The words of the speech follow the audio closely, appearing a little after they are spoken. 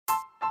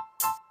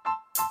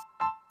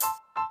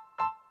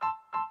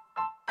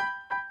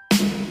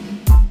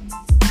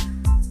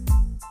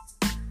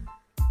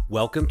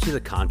Welcome to the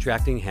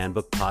Contracting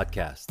Handbook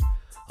podcast,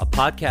 a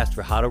podcast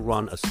for how to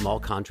run a small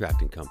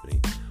contracting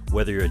company.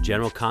 Whether you're a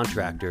general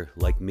contractor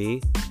like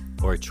me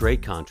or a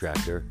trade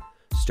contractor,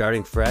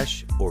 starting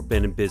fresh or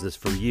been in business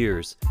for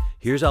years,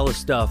 here's all the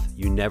stuff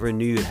you never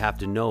knew you'd have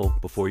to know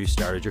before you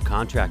started your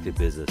contracting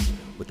business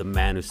with the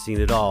man who's seen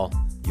it all,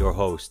 your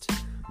host,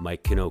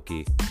 Mike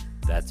Kanoki.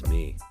 That's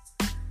me.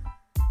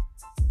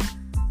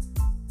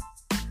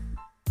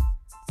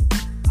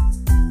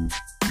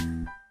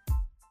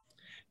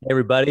 Hey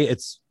everybody,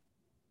 it's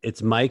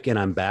Mike and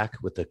I'm back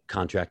with the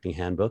Contracting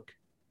Handbook.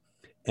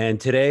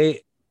 And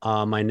today,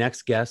 my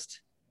next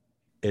guest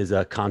is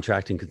a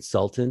contracting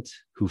consultant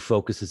who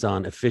focuses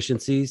on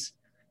efficiencies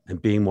and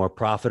being more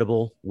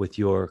profitable with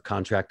your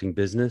contracting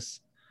business.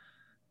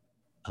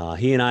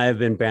 He and I have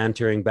been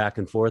bantering back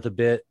and forth a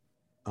bit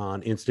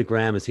on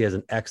Instagram as he has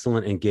an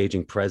excellent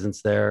engaging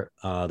presence there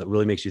that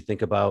really makes you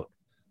think about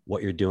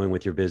what you're doing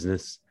with your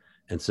business.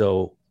 And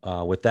so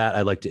with that,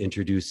 I'd like to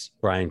introduce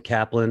Bryan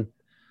Kaplan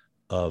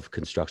of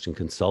Construction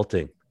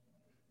Consulting.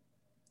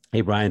 Hey,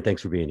 Bryan,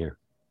 thanks for being here.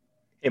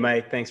 Hey,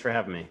 Mike, thanks for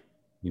having me.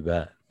 You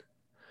bet.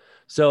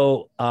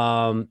 So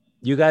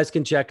you guys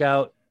can check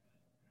out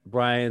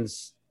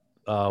Bryan's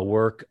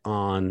work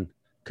on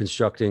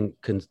constructing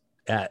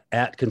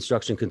at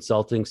Construction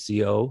Consulting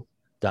co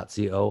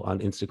on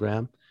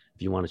Instagram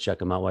if you want to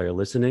check him out while you're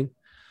listening.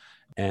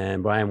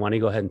 And Bryan, why don't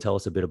you go ahead and tell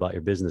us a bit about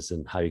your business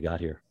and how you got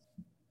here?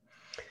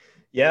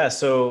 Yeah.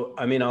 So,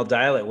 I'll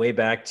dial it way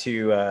back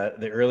to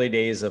the early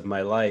days of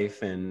my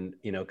life and,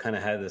 kind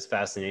of had this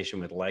fascination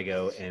with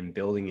Lego and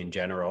building in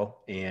general,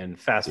 and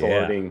fast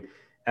forwarding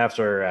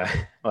after,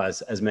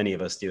 as many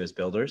of us do as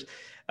builders.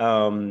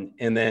 And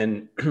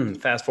then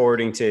fast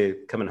forwarding to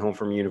coming home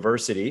from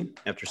university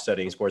after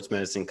studying sports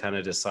medicine, kind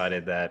of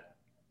decided that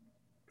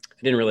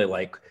I didn't really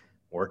like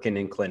working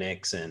in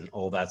clinics and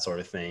all that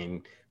sort of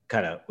thing.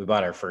 We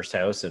bought our first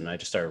house and I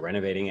just started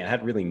renovating it. I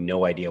had really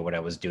no idea what I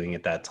was doing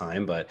at that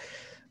time, but I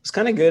was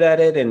kind of good at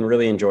it and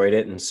really enjoyed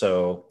it. And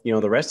so,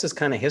 the rest is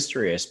kind of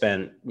history. I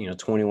spent,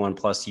 21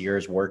 plus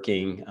years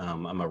working.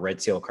 I'm a Red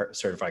Seal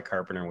certified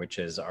carpenter, which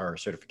is our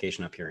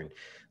certification up here in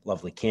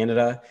lovely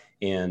Canada.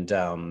 And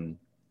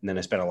then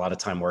I spent a lot of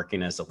time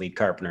working as a lead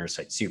carpenter,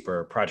 site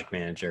super, project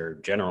manager,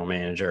 general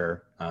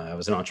manager. I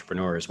was an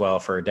entrepreneur as well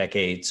for a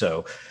decade.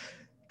 So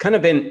kind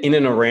of been in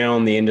and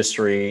around the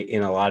industry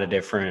in a lot of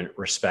different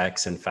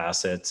respects and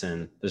facets.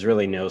 And there's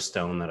really no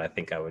stone that I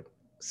think I would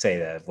say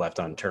that I've left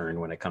unturned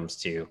when it comes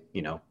to,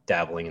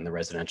 dabbling in the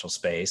residential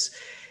space.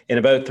 And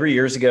about 3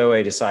 years ago,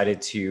 I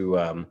decided to,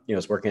 I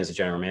was working as a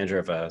general manager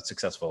of a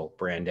successful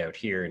brand out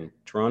here in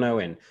Toronto,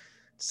 and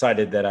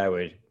decided that I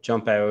would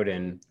jump out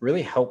and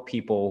really help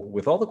people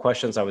with all the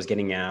questions I was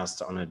getting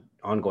asked on an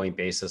ongoing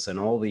basis and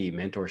all the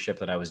mentorship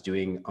that I was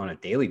doing on a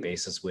daily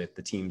basis with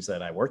the teams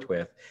that I worked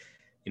with.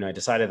 I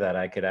decided that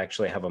I could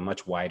actually have a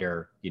much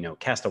wider,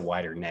 cast a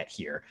wider net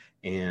here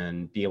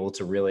and be able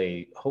to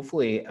really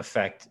hopefully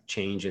affect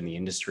change in the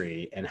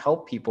industry and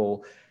help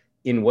people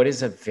in what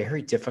is a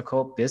very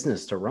difficult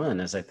business to run,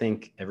 as I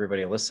think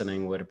everybody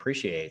listening would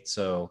appreciate.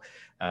 So,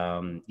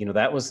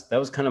 that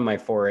was kind of my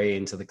foray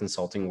into the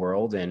consulting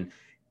world. And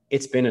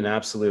it's been an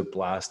absolute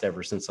blast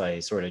ever since I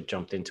sort of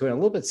jumped into it. A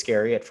little bit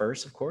scary at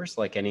first, of course,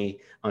 like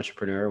any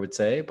entrepreneur would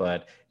say,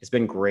 but it's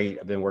been great.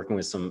 I've been working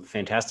with some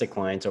fantastic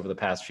clients over the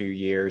past few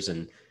years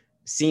and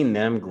seeing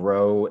them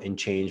grow and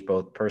change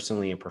both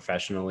personally and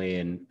professionally.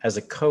 And as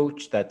a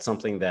coach, that's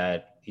something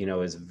that,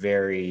 is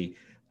very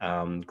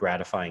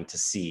gratifying to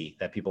see,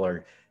 that people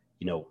are,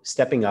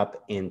 stepping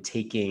up and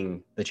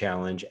taking the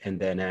challenge and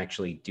then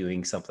actually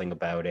doing something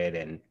about it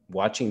and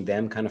watching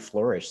them kind of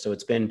flourish. So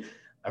it's been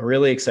a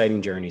really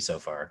exciting journey so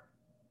far.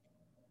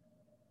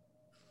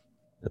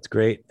 That's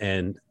great.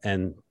 And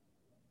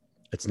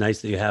it's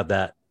nice that you have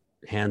that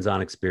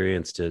hands-on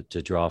experience to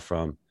draw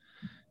from,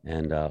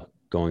 and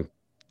going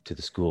to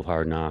the school of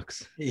hard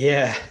knocks.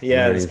 Yeah.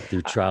 Learning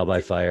through trial by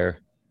fire.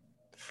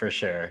 For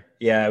sure.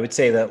 Yeah. I would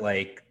say that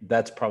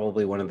that's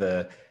probably one of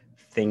the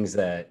things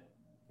that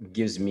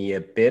gives me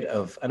a bit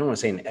of, I don't want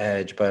to say an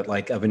edge, but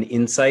of an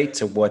insight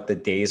to what the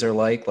days are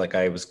like. Like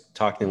I was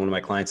talking to one of my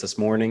clients this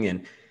morning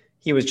and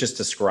he was just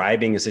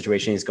describing a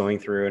situation he's going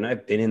through. And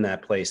I've been in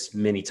that place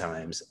many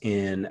times.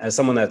 And as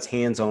someone that's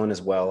hands-on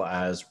as well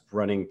as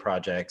running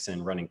projects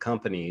and running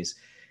companies,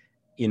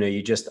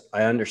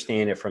 I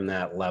understand it from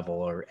that level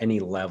or any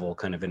level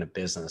kind of in a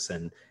business.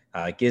 And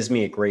it gives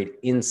me a great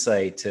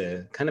insight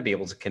to kind of be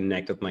able to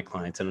connect with my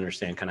clients and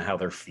understand kind of how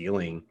they're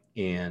feeling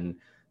and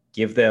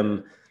give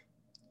them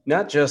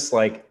not just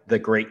the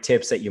great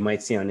tips that you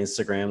might see on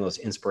Instagram, those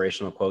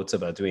inspirational quotes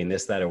about doing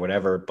this, that, or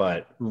whatever,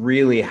 but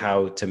really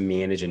how to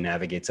manage and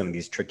navigate some of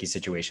these tricky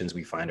situations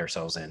we find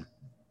ourselves in.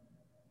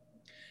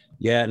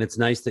 Yeah. And it's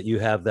nice that you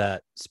have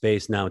that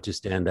space now to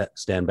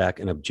stand back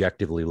and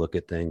objectively look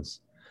at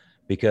things,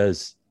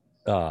 because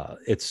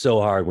it's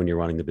so hard when you're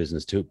running the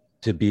business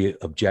to be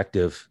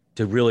objective,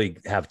 to really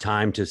have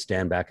time to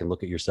stand back and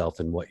look at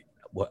yourself and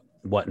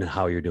what and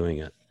how you're doing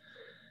it.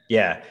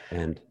 Yeah.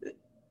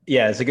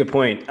 Yeah, it's a good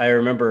point. I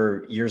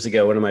remember years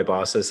ago, one of my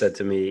bosses said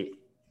to me,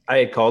 I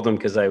had called him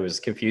because I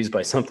was confused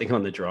by something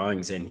on the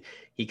drawings, and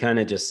he kind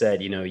of just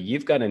said,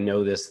 you've got to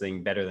know this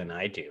thing better than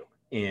I do.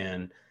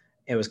 And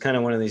it was kind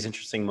of one of these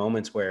interesting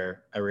moments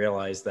where I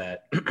realized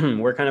that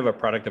we're kind of a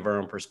product of our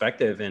own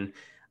perspective, and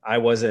I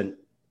wasn't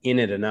in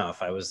it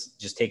enough. I was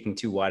just taking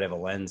too wide of a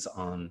lens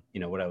on,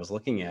 what I was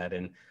looking at.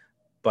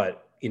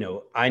 But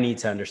I need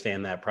to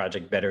understand that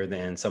project better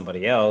than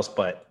somebody else.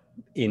 But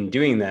in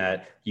doing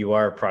that, you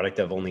are a product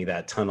of only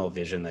that tunnel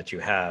vision that you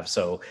have.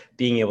 So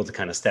being able to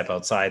kind of step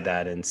outside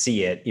that and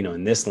see it,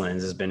 in this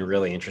lens has been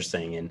really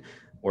interesting. And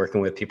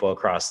working with people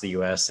across the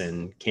US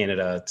and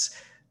Canada,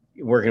 it's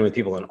working with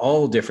people in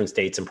all different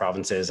states and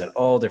provinces at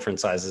all different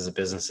sizes of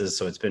businesses.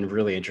 So it's been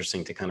really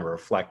interesting to kind of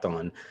reflect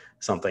on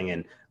something.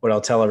 And what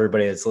I'll tell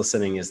everybody that's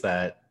listening is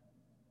that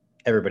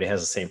everybody has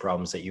the same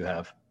problems that you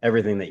have.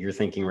 Everything that you're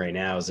thinking right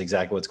now is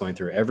exactly what's going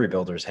through every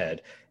builder's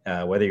head.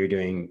 Whether you're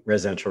doing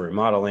residential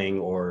remodeling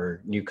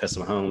or new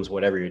custom homes,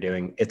 whatever you're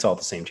doing, it's all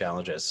the same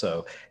challenges.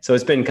 So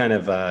it's been kind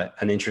of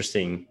an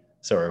interesting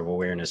sort of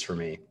awareness for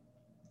me.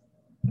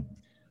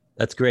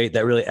 That's great.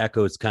 That really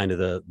echoes kind of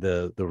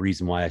the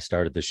reason why I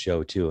started this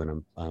show too.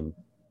 And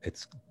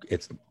it's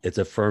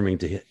affirming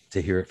to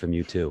hear it from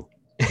you too.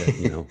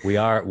 That, we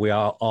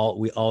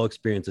all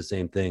experience the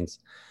same things.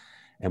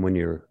 And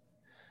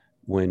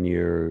when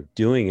you're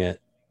doing it,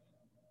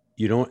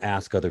 you don't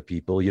ask other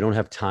people, you don't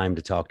have time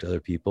to talk to other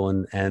people.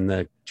 And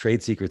the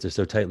trade secrets are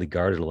so tightly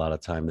guarded a lot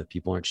of time that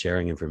people aren't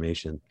sharing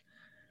information.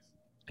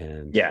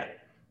 And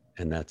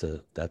that's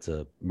a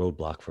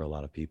roadblock for a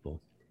lot of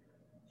people.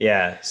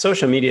 Yeah.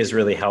 Social media has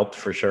really helped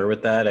for sure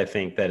with that. I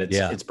think that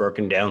it's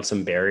broken down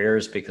some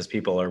barriers because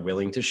people are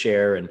willing to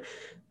share. And,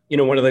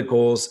 one of the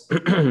goals,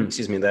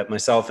 excuse me, that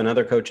myself and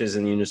other coaches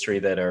in the industry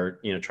that are,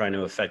 trying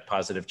to affect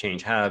positive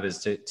change have is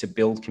to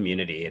build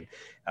community.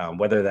 And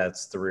whether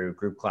that's through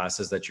group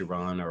classes that you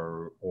run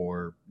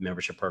or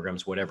membership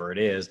programs, whatever it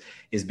is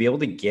be able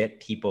to get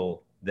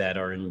people that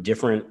are in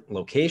different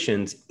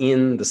locations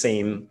in the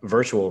same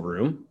virtual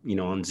room,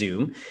 on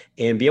Zoom,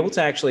 and be able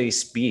to actually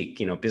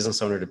speak,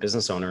 business owner to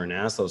business owner, and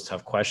ask those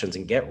tough questions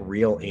and get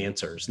real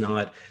answers,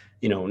 not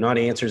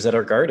answers that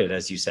are guarded,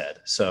 as you said.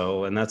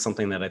 So, and that's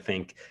something that I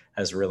think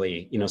has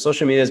really,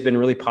 social media has been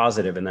really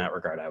positive in that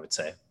regard, I would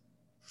say.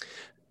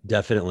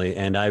 Definitely.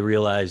 And I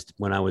realized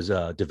when I was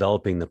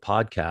developing the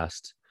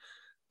podcast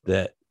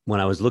that when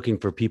I was looking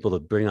for people to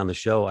bring on the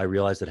show, I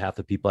realized that half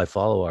the people I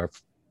follow are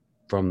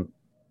from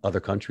other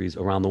countries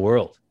around the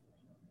world.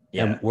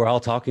 Yeah. And we're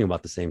all talking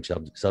about the same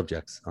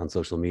subjects on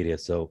social media.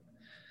 So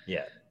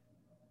yeah,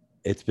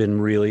 it's been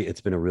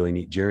a really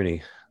neat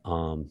journey.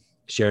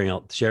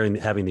 Sharing,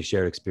 having these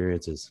shared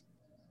experiences.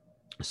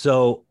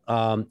 So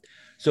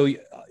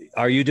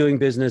are you doing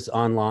business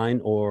online,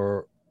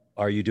 or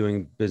are you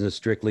doing business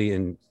strictly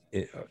in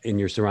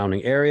your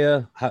surrounding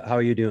area? How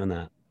are you doing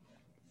that?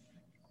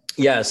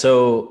 Yeah.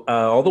 So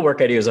all the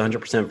work I do is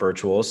 100%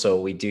 virtual. So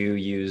we do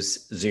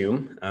use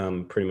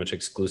Zoom pretty much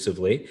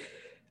exclusively.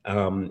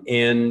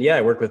 And yeah,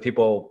 I work with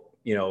people,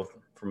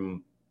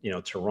 from,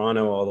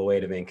 Toronto all the way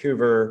to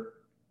Vancouver,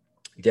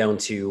 down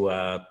to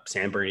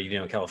San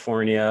Bernardino,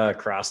 California,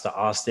 across to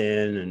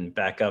Austin, and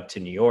back up to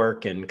New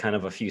York, and kind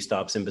of a few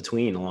stops in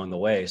between along the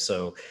way.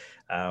 So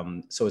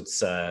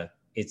it's,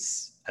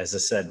 as I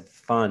said,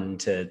 fun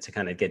to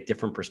kind of get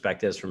different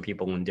perspectives from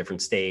people in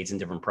different states and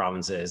different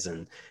provinces,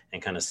 and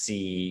kind of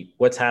see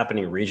what's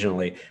happening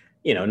regionally.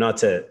 Not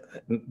to,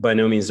 by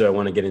no means do I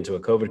want to get into a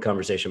COVID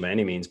conversation by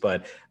any means,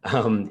 but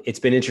it's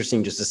been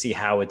interesting just to see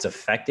how it's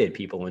affected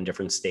people in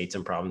different states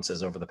and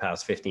provinces over the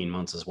past 15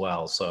 months as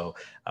well. So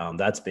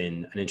that's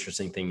been an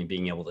interesting thing, in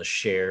being able to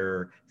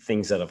share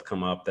things that have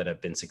come up that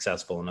have been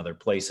successful in other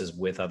places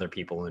with other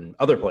people in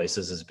other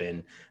places has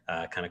been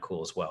kind of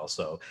cool as well.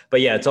 So, but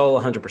yeah, it's all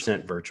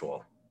 100%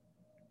 virtual.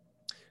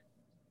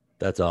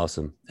 That's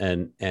awesome.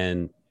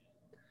 And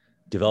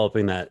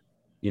developing that,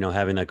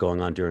 having that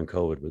going on during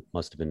COVID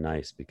must have been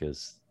nice,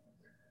 because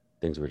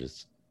things were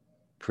just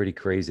pretty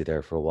crazy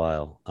there for a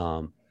while.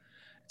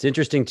 It's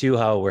interesting too,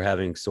 how we're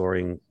having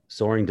soaring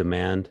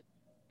demand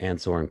and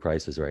soaring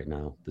prices right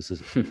now. This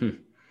is,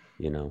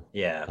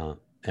 yeah.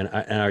 And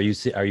are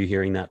you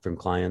hearing that from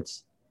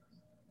clients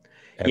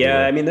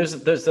everywhere? Yeah, I mean,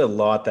 there's a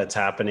lot that's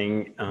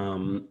happening.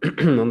 On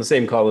the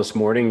same call this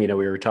morning, we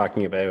were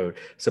talking about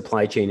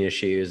supply chain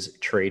issues,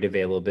 trade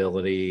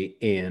availability,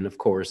 and of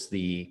course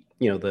the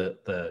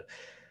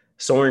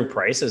soaring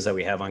prices that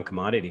we have on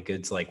commodity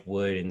goods like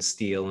wood and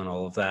steel and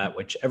all of that,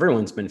 which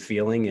everyone's been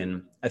feeling.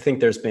 And I think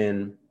there's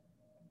been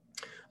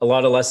a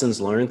lot of lessons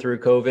learned through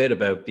COVID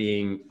about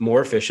being more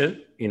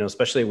efficient,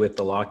 especially with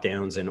the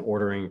lockdowns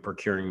and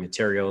procuring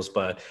materials,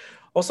 but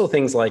also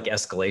things like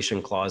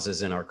escalation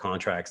clauses in our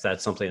contracts.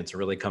 That's something that's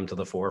really come to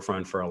the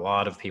forefront for a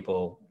lot of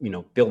people,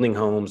 building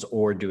homes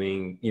or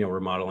doing,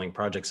 remodeling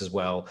projects as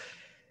well.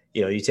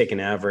 You take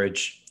an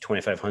average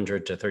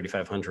 2,500 to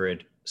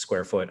 3,500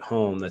 square foot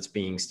home that's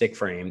being stick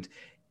framed,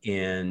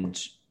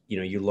 and,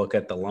 you look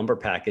at the lumber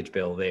package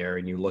bill there,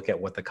 and you look at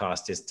what the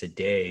cost is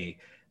today.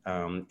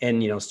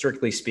 And,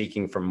 strictly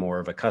speaking, from more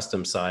of a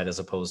custom side as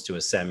opposed to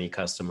a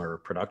semi-custom or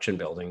production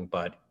building,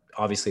 but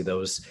obviously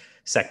those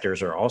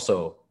sectors are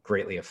also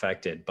greatly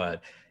affected.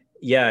 But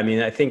yeah, I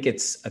mean, I think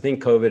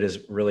COVID has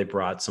really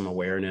brought some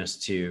awareness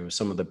to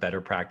some of the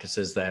better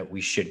practices that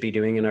we should be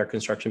doing in our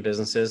construction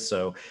businesses.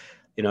 So,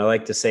 I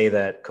like to say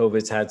that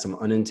COVID's had some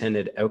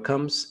unintended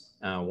outcomes.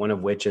 One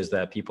of which is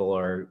that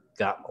people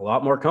got a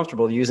lot more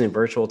comfortable using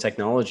virtual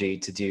technology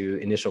to do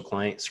initial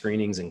client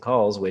screenings and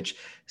calls, which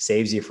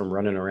saves you from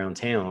running around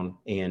town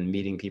and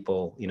meeting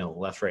people,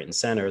 left, right, and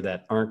center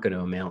that aren't going to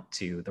amount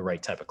to the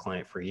right type of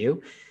client for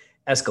you.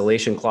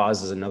 Escalation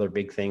clause is another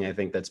big thing I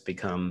think that's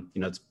become,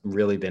 it's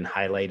really been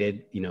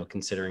highlighted,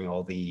 considering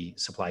all the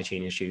supply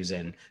chain issues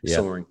and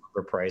soaring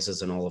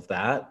prices and all of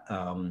that.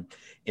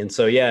 And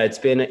so, yeah, it's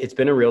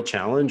been a real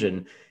challenge,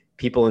 and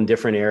people in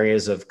different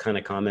areas have kind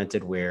of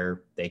commented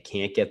where they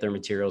can't get their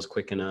materials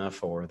quick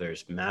enough, or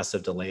there's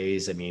massive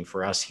delays. I mean,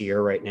 for us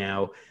here right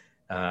now,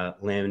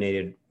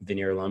 laminated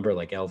veneer lumber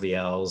like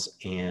LVLs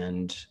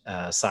and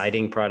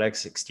siding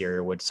products,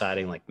 exterior wood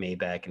siding like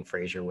Maybach and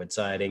Fraser wood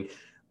siding,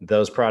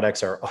 those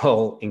products are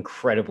all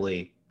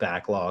incredibly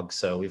backlogged.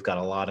 So we've got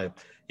a lot of,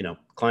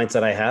 clients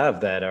that I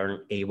have that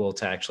aren't able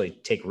to actually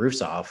take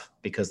roofs off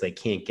because they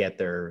can't get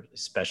their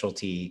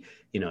specialty,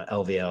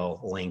 LVL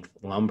length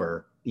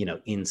lumber,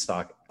 in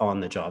stock on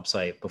the job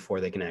site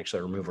before they can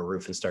actually remove a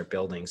roof and start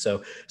building.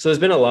 So there's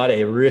been a lot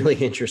of really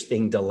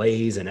interesting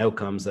delays and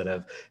outcomes that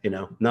have,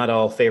 not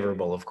all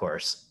favorable, of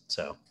course.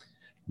 So.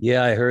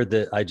 Yeah,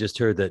 I just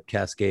heard that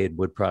Cascade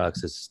Wood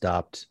Products has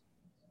stopped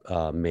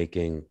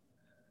making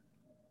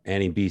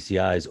any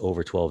BCIs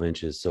over 12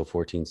 inches, so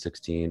 14,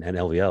 16, and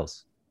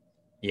LVLs.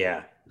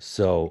 Yeah.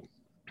 So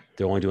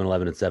they're only doing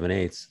 11 and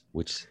 7/8,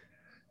 which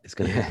is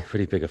going to have a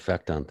pretty big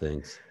effect on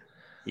things.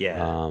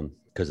 Yeah.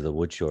 Because of the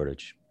wood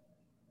shortage.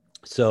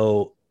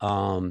 So,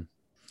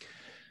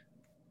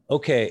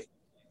 okay.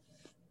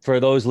 For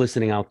those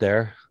listening out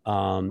there,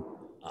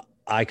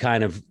 I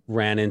kind of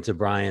ran into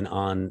Bryan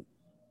on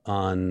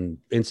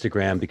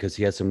Instagram because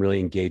he has some really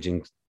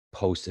engaging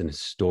posts in his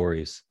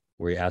stories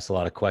where he asks a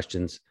lot of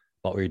questions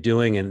about what you're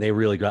doing, and they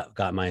really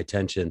got my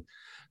attention.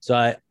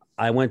 So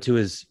I went to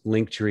his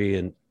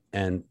Linktree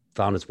and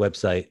found his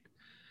website.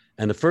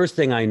 And the first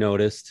thing I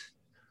noticed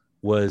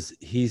was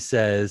he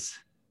says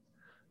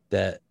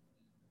that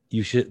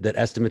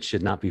estimates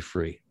should not be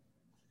free.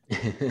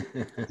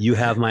 You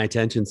have my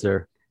attention,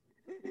 sir.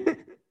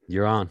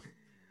 You're on.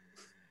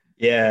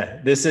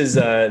 Yeah, this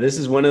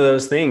is one of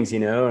those things,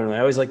 and I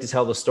always like to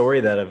tell the story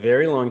that a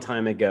very long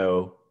time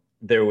ago,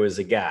 there was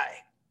a guy.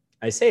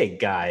 I say a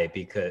guy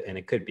because, and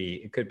it could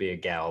be a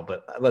gal,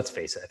 but let's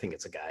face it, I think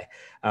it's a guy.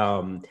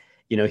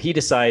 He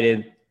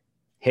decided,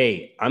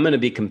 hey, I'm going to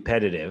be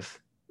competitive,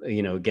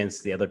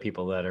 against the other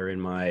people that are in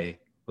my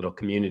little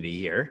community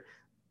here.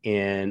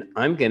 And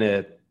I'm going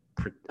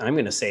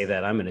to say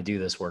that I'm going to do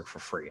this work for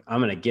free. I'm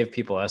going to give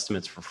people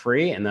estimates for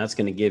free, and that's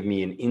going to give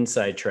me an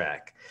inside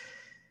track.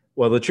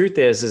 Well, the truth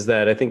is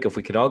that I think if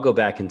we could all go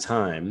back in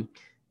time,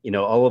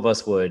 all of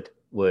us would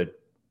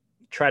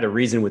try to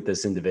reason with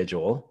this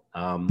individual.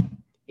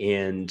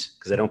 And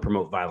because I don't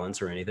promote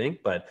violence or anything,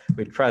 but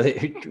we'd try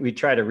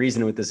to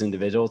reason with this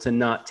individual to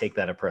not take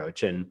that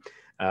approach. And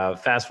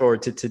fast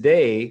forward to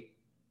today,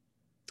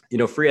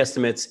 free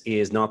estimates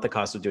is not the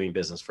cost of doing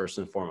business, first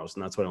and foremost.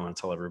 And that's what I want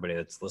to tell everybody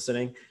that's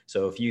listening.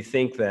 So if you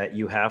think that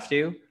you have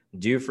to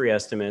do free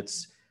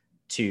estimates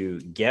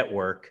to get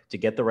work, to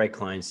get the right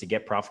clients, to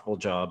get profitable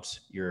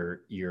jobs,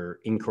 you're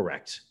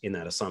incorrect in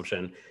that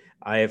assumption.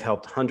 I have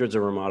helped hundreds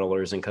of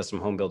remodelers and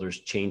custom home builders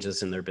change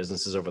this in their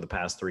businesses over the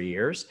past 3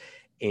 years.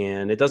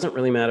 And it doesn't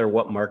really matter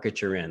what market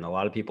you're in. A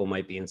lot of people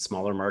might be in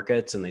smaller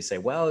markets and they say,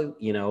 well,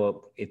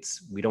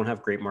 we don't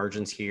have great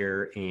margins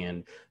here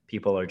and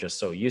people are just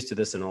so used to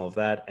this and all of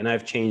that. And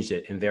I've changed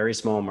it in very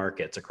small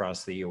markets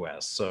across the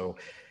US. So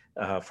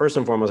first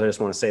and foremost, I just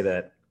want to say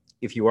that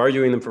if you are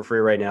doing them for free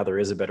right now, there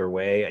is a better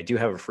way. I do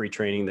have a free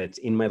training that's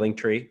in my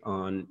Linktree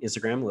on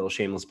Instagram, a little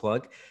shameless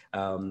plug.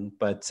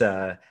 But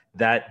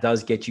that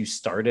does get you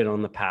started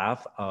on the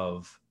path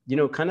of,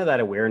 kind of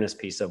that awareness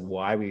piece of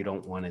why we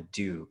don't want to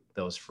do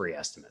those free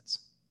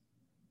estimates.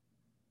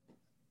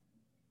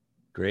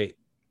 Great.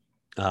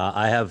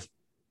 I have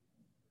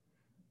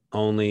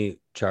only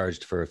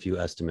charged for a few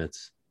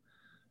estimates,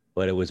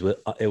 but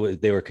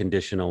they were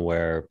conditional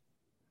where,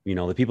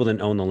 the people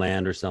didn't own the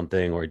land or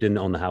something, or didn't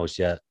own the house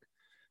yet.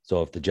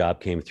 So if the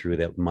job came through,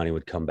 that money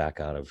would come back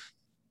out of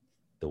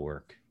the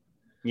work.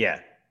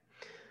 Yeah.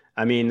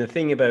 I mean, the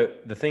thing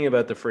about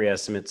the free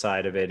estimate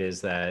side of it is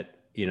that,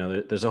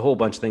 there's a whole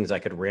bunch of things I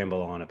could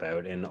ramble on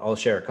about, and I'll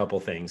share a couple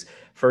things.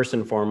 First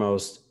and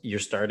foremost, you're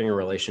starting a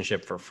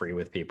relationship for free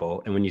with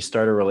people. And when you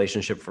start a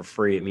relationship for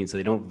free, it means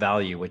they don't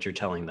value what you're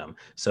telling them.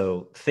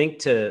 So think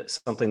to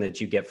something that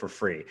you get for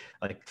free.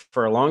 Like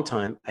for a long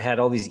time, I had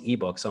all these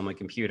eBooks on my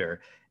computer,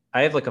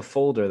 I have like a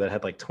folder that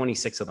had like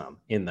 26 of them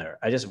in there.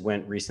 I just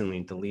went recently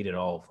and deleted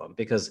all of them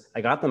because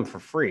I got them for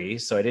free,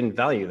 so I didn't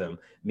value them.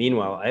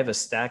 Meanwhile, I have a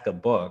stack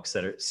of books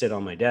that sit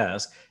on my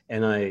desk,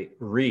 and I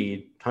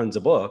read tons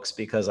of books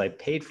because I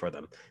paid for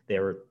them. They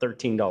were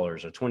 $13 or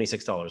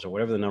 $26 or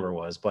whatever the number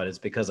was, but it's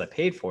because I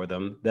paid for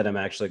them that I'm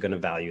actually going to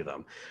value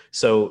them.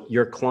 So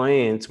your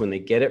clients, when they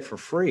get it for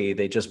free,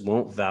 they just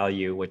won't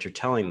value what you're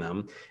telling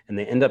them, and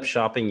they end up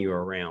shopping you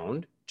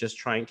around, just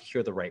trying to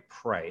hear the right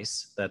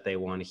price that they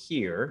want to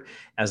hear,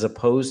 as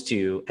opposed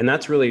to, and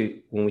that's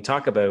really when we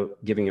talk about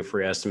giving a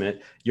free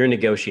estimate, you're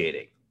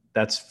negotiating.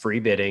 That's free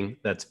bidding.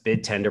 That's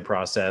bid tender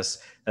process.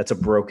 That's a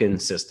broken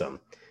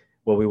system.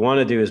 What we want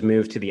to do is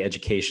move to the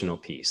educational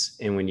piece.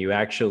 And when you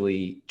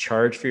actually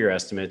charge for your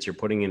estimates, you're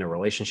putting in a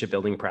relationship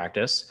building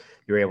practice.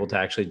 You're able to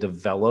actually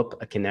develop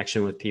a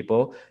connection with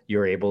people.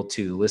 You're able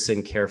to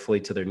listen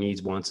carefully to their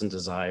needs, wants, and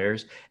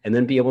desires, and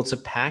then be able to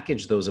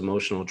package those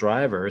emotional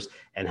drivers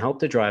and help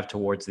to drive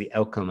towards the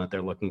outcome that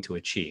they're looking to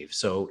achieve.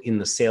 So in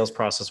the sales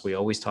process, we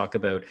always talk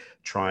about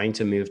trying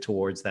to move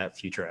towards that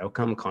future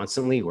outcome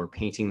constantly. We're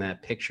painting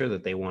that picture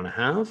that they want to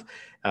have.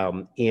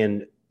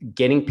 And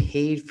getting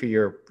paid for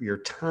your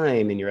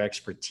time and your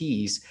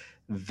expertise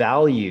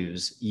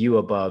values you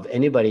above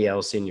anybody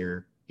else in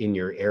your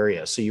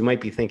area. So you might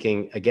be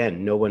thinking,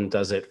 again, no one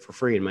does it for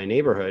free in my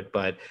neighborhood,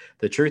 but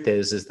the truth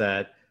is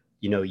that,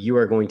 you know, you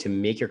are going to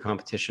make your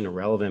competition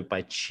irrelevant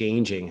by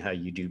changing how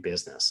you do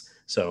business.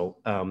 So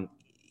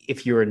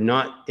if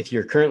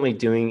you're currently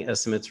doing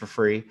estimates for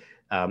free,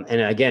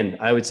 and again,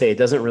 I would say it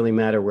doesn't really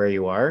matter where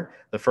you are.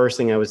 The first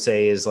thing I would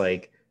say is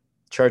like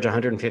charge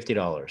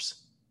 $150.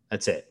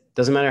 That's it.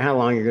 Doesn't matter how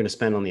long you're going to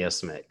spend on the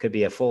estimate. It could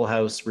be a full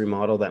house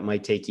remodel that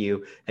might take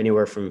you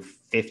anywhere from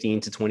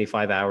 15 to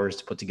 25 hours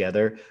to put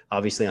together.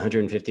 Obviously,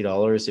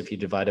 $150, if you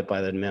divide it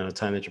by the amount of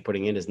time that you're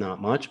putting in, is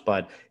not much,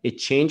 but it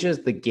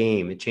changes the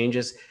game. It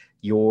changes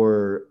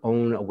your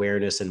own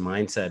awareness and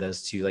mindset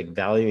as to like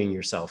valuing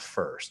yourself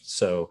first.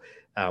 So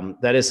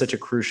that is such a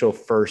crucial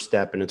first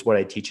step. And it's what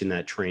I teach in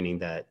that training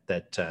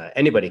that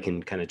anybody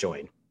can kind of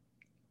join.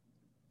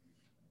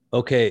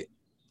 Okay.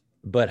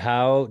 But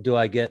how do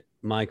I get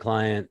my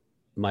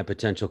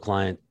potential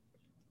client,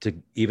 to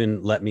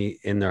even let me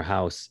in their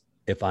house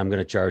if I'm going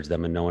to charge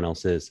them and no one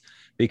else is?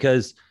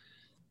 Because,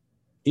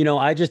 you know,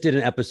 I just did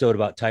an episode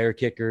about tire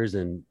kickers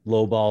and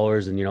low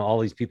ballers and, you know, all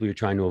these people you're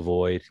trying to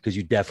avoid, because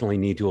you definitely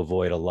need to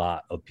avoid a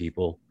lot of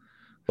people.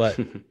 But,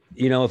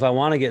 you know, if I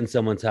want to get in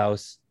someone's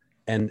house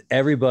and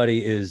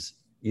everybody is,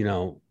 you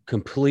know,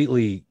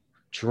 completely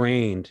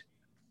trained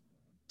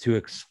to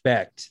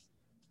expect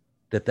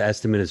that the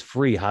estimate is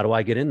free, how do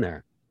I get in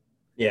there?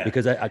 Yeah.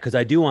 Because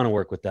I do want to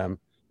work with them,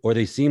 or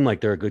they seem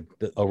like they're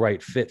a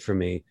right fit for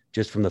me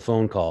just from the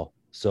phone call.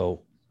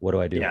 So what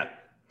do I do?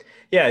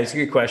 Yeah, it's a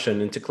good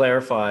question. And to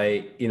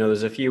clarify, you know,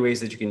 there's a few ways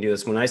that you can do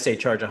this. When I say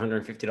charge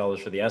 $150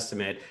 for the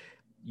estimate,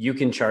 you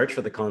can charge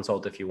for the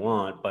consult if you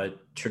want, but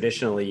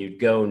traditionally you'd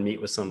go and meet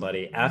with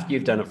somebody after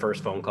you've done a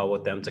first phone call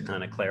with them to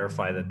kind of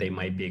clarify that they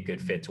might be a good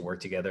fit to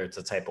work together. It's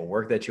the type of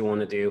work that you want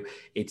to do.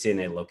 It's in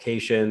a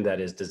location that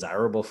is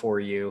desirable for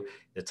you.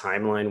 The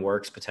timeline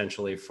works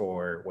potentially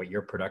for what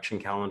your production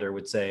calendar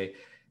would say.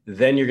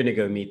 Then you're going to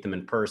go meet them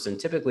in person.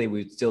 Typically,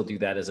 we'd still do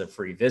that as a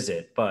free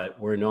visit, but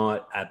we're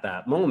not at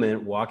that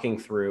moment walking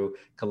through,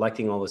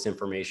 collecting all this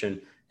information,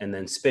 and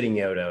then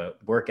spitting out a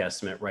work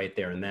estimate right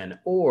there and then,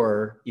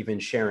 or even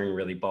sharing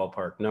really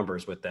ballpark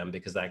numbers with them,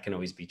 because that can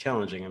always be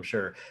challenging. I'm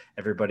sure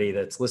everybody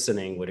that's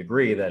listening would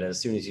agree that as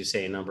soon as you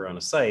say a number on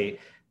a site,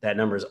 that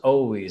number is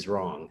always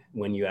wrong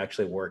when you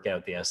actually work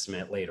out the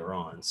estimate later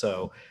on.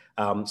 So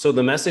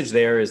the message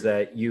there is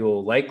that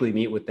you'll likely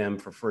meet with them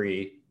for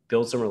free,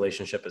 build some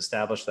relationship,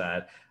 establish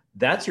that.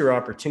 That's your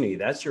opportunity.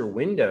 That's your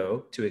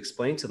window to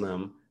explain to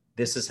them,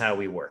 this is how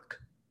we work,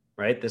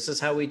 right? This is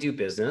how we do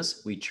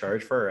business. We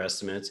charge for our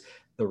estimates.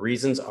 The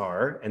reasons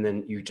are, and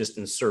then you just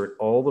insert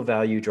all the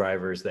value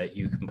drivers that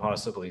you can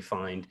possibly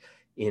find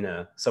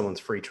in someone's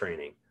free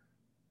training.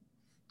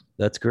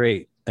 That's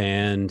great.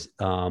 And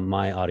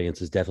my audience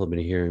has definitely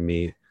been hearing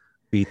me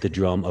beat the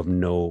drum of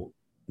no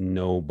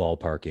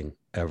ballparking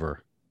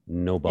ever.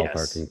 No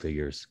ballparking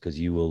figures, because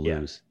you will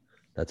lose.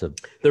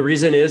 The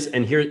reason is,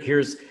 and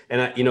here's,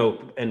 and I, you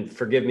know, and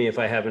forgive me if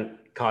I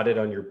haven't caught it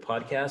on your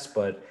podcast,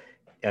 but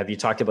have you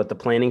talked about the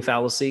planning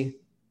fallacy?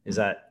 Is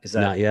that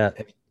not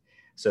yet?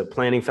 So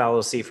planning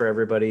fallacy for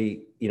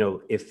everybody,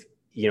 if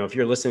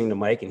you're listening to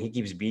Mike and he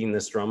keeps beating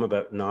this drum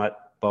about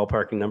not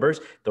ballparking numbers,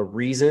 the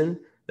reason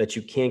that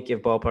you can't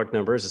give ballpark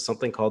numbers is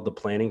something called the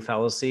planning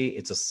fallacy.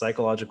 It's a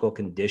psychological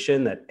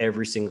condition that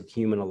every single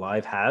human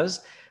alive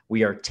has.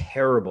 We are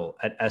terrible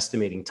at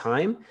estimating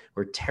time.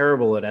 We're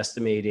terrible at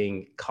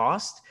estimating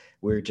cost.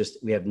 We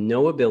have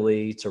no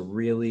ability to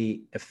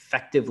really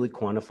effectively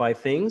quantify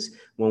things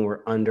when we're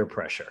under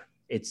pressure.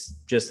 It's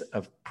just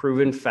a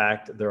proven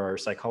fact. There are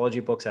psychology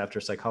books after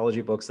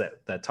psychology books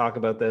that talk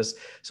about this.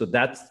 So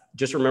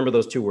just remember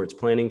those two words,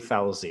 planning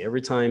fallacy.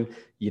 Every time,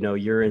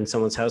 you're in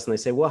someone's house and they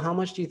say, well, how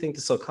much do you think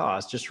this will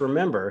cost? Just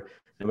remember,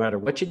 no matter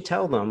what you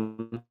tell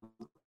them,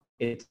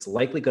 it's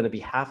likely going to be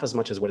half as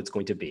much as what it's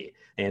going to be.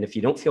 And if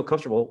you don't feel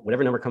comfortable,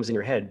 whatever number comes in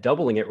your head,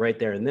 doubling it right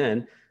there and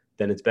then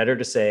it's better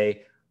to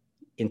say,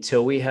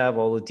 until we have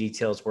all the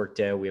details worked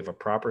out, we have a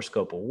proper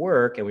scope of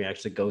work, and we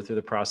actually go through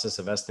the process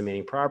of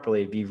estimating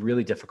properly, it'd be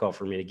really difficult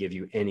for me to give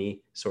you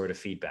any sort of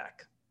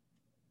feedback.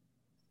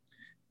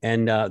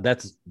 And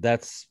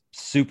that's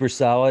super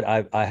solid.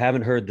 I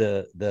haven't heard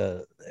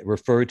the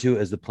referred to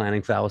as the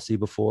planning fallacy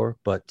before,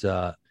 but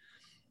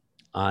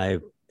I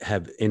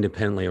have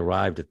independently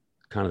arrived at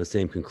kind of the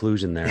same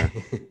conclusion there,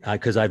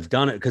 because I've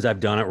done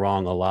it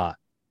wrong a lot.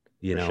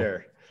 You know,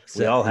 sure.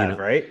 We all have,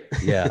 right?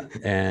 Yeah,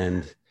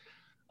 and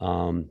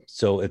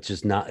so it's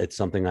just not. It's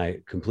something I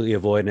completely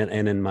avoid.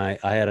 And in I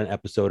had an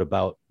episode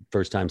about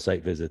first time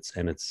site visits,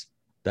 and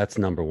that's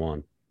number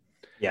one.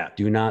 Yeah.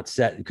 Do not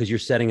set, because you're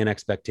setting an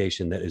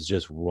expectation that is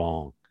just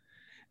wrong.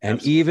 And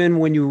Absolutely. even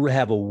when you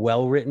have a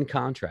well-written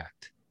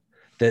contract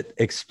that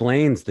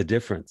explains the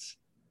difference,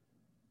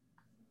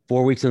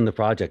 4 weeks in the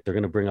project, they're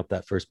going to bring up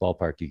that first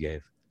ballpark you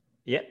gave.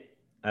 Yeah,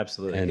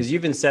 absolutely. Because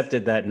you've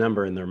incepted that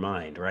number in their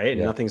mind, right? And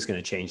yeah. Nothing's going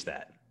to change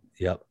that.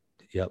 Yep.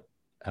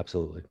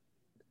 Absolutely.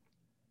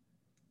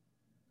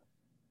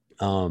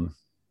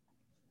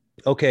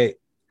 Okay.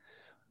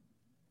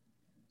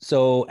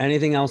 So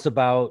anything else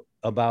about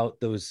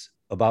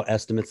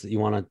estimates that you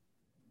want to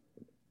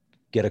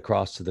get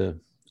across to the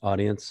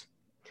audience?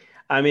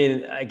 I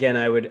mean, again,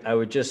 I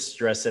would just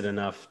stress it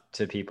enough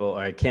to people,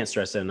 or I can't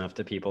stress it enough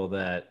to people,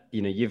 that,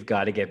 you've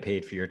got to get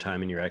paid for your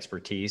time and your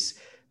expertise.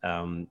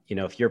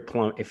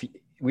 If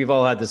we've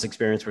all had this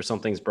experience where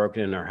something's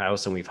broken in our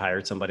house and we've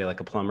hired somebody like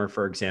a plumber,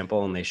 for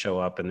example, and they show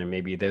up and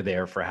they're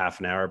there for half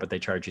an hour, but they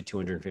charge you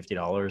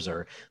 $250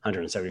 or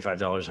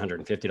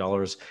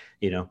 $175,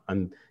 $150.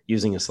 I'm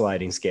using a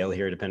sliding scale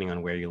here, depending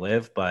on where you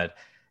live, but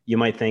you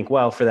might think,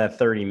 well, for that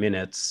 30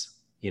 minutes,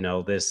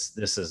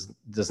 this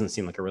doesn't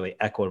seem like a really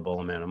equitable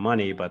amount of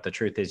money, but the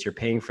truth is you're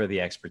paying for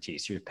the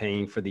expertise. You're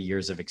paying for the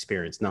years of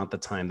experience, not the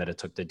time that it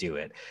took to do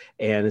it.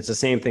 And it's the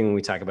same thing when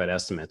we talk about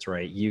estimates,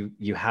 right?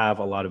 You have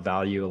a lot of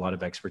value, a lot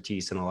of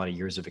expertise, and a lot of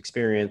years of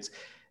experience.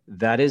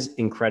 That is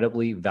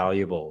incredibly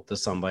valuable to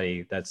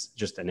somebody that's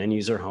just an end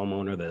user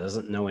homeowner that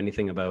doesn't know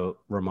anything about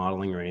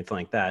remodeling or anything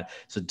like that.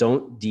 So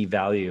don't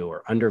devalue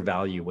or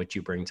undervalue what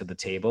you bring to the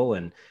table.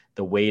 And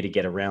the way to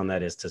get around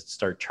that is to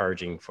start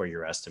charging for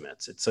your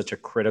estimates. It's such a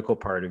critical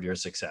part of your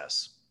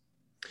success.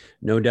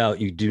 No doubt.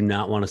 You do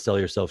not want to sell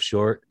yourself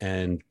short,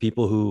 and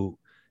people who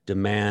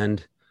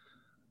demand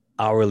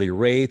hourly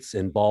rates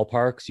and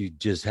ballparks, you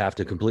just have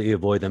to completely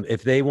avoid them.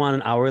 If they want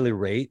an hourly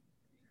rate,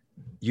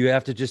 you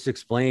have to just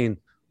explain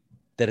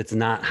that it's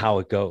not how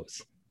it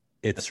goes.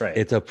 That's right.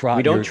 It's a product.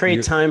 We don't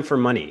trade time for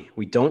money.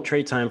 We don't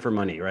trade time for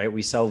money, right?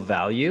 We sell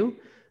value.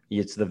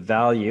 It's the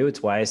value.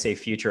 It's why I say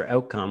future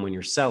outcome when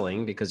you're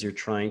selling, because you're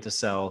trying to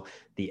sell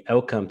the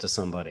outcome to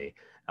somebody.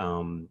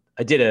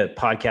 I did a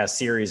podcast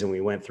series and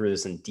we went through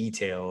this in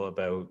detail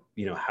about,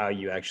 how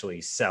you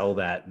actually sell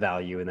that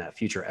value and that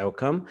future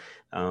outcome,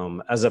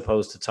 as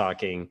opposed to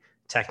talking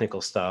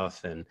technical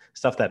stuff and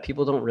stuff that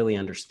people don't really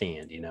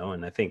understand,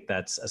 and I think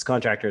that's, as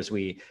contractors,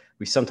 we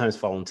sometimes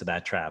fall into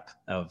that trap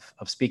of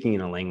speaking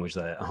in a language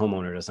that a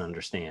homeowner doesn't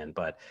understand.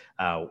 But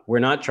we're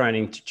not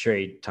trying to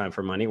trade time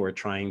for money. We're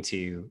trying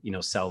to,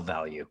 sell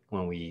value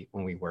when we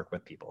work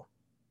with people.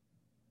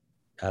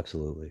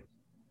 Absolutely.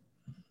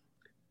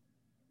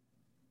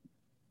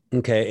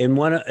 Okay. In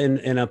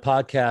a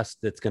podcast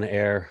that's going to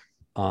air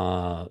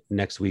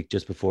next week,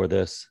 just before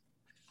this,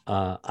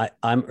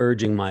 I'm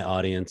urging my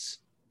audience.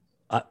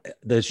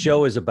 The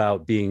show is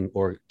about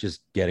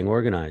just getting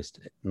organized.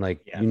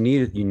 You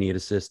need a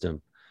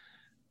system.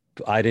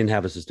 I didn't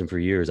have a system for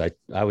years.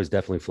 I was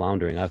definitely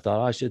floundering. I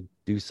thought I should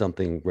do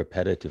something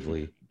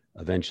repetitively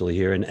eventually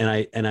here.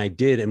 And I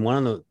did. And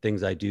one of the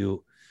things I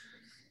do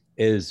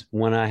is,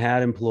 when I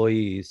had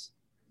employees,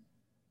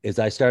 is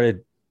I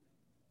started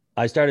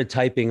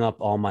typing up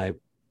all my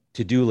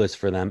to-do lists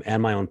for them and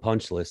my own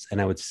punch lists.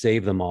 And I would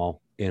save them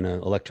all in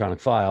an electronic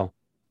file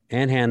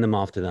and hand them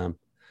off to them.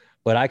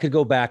 But I could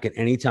go back at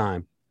any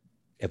time,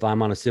 if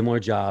I'm on a similar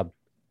job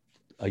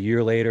a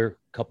year later,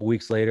 a couple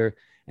weeks later,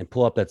 and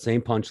pull up that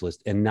same punch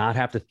list and not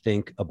have to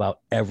think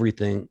about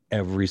everything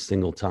every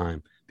single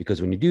time.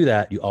 Because when you do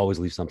that, you always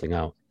leave something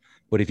out.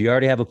 But if you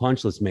already have a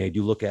punch list made,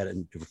 you look at it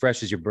and it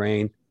refreshes your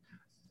brain,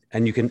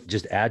 and you can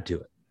just add to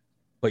it.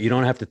 But you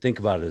don't have to think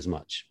about it as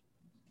much.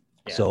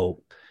 Yeah.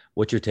 So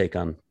what's your take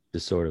on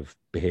this sort of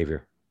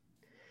behavior?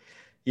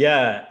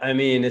 Yeah, I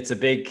mean, it's a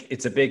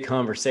big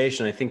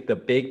conversation. I think the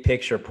big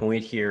picture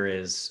point here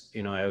is,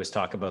 I always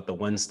talk about the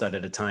one stud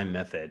at a time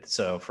method.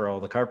 So for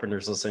all the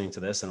carpenters listening to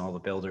this and all the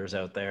builders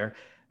out there,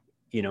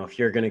 if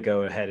you're going to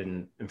go ahead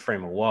and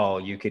frame a wall,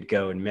 you could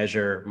go and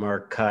measure,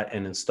 mark, cut,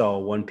 and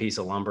install one piece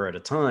of lumber at a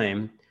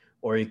time,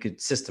 or you could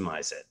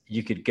systemize it.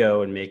 You could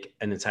go and make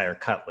an entire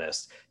cut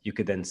list. You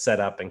could then set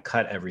up and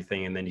cut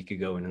everything, and then you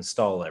could go and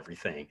install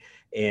everything.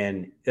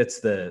 And it's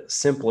the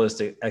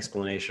simplest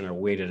explanation or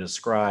way to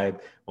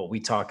describe what we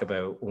talk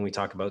about when we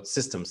talk about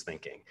systems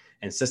thinking.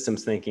 And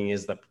systems thinking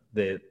is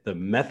the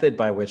method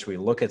by which we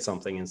look at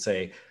something and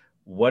say,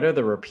 what are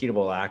the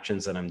repeatable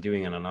actions that I'm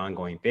doing on an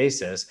ongoing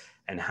basis?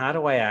 And how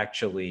do I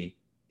actually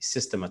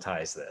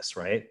systematize this,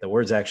 right? The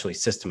word's actually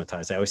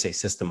systematize. I always say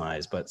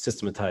systemize, but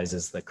systematize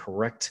is the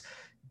correct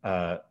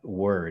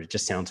word. It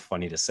just sounds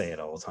funny to say it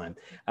all the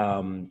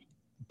time.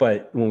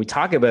 But when we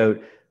talk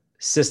about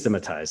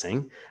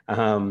systematizing,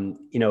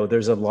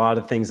 there's a lot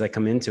of things that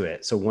come into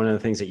it. So one of the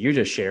things that you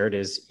just shared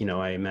is,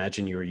 I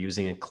imagine you were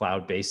using a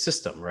cloud-based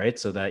system, right?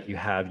 So that you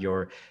have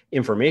your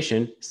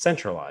information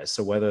centralized.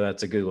 So whether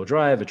that's a Google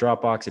Drive, a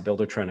Dropbox, a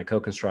Buildertrend, a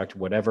Co-Construct,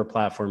 whatever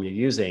platform you're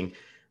using,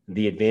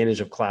 the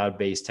advantage of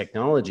cloud-based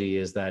technology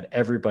is that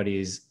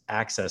everybody's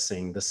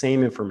accessing the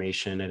same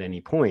information at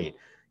any point.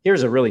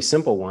 Here's a really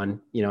simple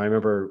one. I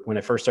remember when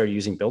I first started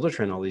using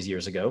Buildertrend all these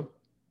years ago,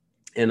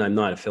 and I'm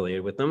not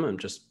affiliated with them. I'm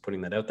just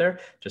putting that out there,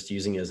 just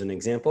using it as an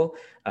example.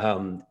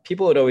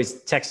 People would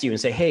always text you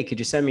and say, hey, could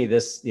you send me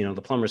this,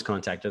 the plumber's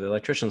contact or the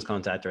electrician's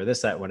contact or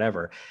this, that,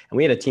 whatever. And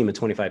we had a team of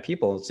 25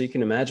 people. So you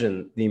can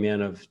imagine the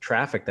amount of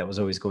traffic that was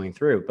always going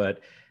through. But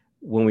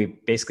when we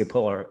basically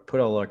put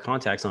all our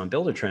contacts on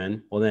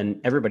Buildertrend, well,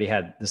 then everybody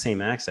had the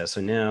same access. So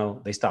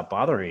now they stopped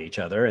bothering each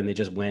other and they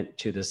just went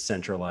to this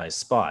centralized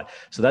spot.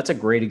 So that's a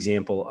great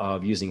example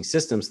of using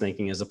systems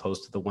thinking as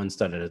opposed to the one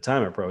step at a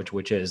time approach,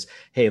 which is,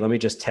 hey, let me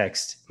just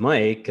text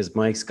Mike because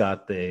Mike's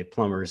got the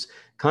plumber's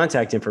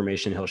contact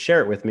information. He'll share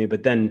it with me,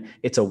 but then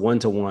it's a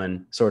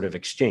one-to-one sort of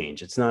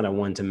exchange. It's not a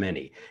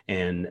one-to-many.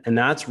 And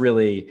that's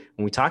really,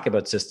 when we talk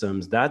about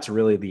systems, that's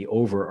really the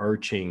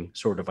overarching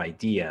sort of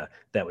idea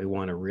that we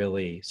want to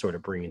really sort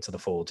of bring into the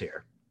fold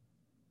here.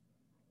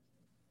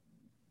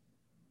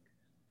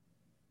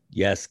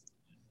 Yes.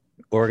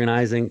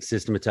 Organizing,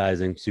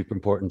 systematizing, super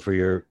important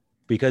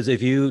because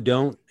if you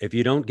don't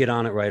get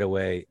on it right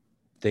away,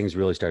 things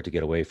really start to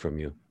get away from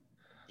you.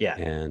 Yeah.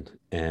 And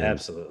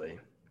absolutely.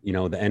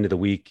 The end of the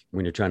week,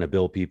 when you're trying to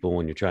bill people,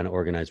 when you're trying to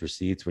organize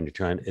receipts,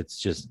 it's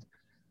just,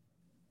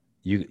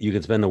 you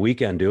can spend the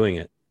weekend doing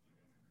it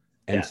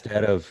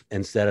instead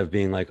of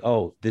being like,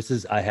 oh,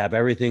 I have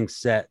everything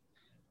set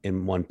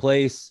in one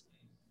place.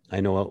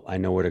 I know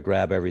where to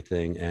grab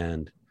everything.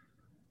 And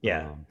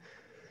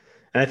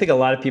and I think a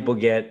lot of people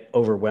get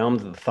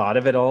overwhelmed at the thought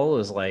of it all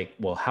is like,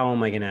 well, how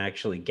am I going to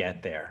actually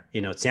get there?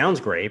 It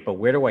sounds great, but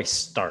where do I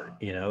start?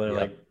 They're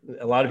like,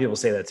 a lot of people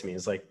say that to me.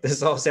 It's like,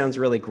 this all sounds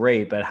really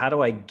great, but how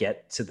do I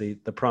get to the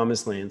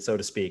promised land, so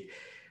to speak?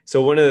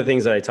 So one of the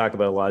things that I talk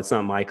about a lot, it's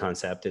not my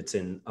concept. It's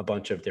in a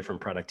bunch of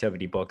different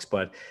productivity books,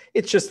 but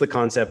it's just the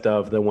concept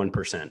of the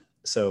 1%.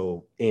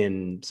 So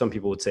some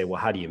people would say,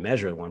 well, how do you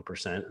measure the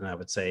 1%? And I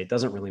would say, it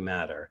doesn't really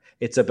matter.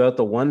 It's about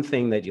the one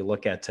thing that you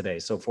look at today.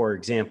 So for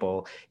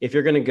example, if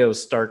you're going to go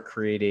start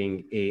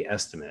creating a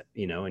estimate,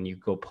 and you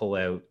go pull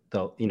out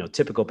the,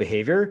 typical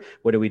behavior,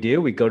 what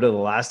do? We go to the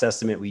last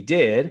estimate we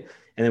did,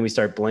 and then we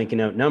start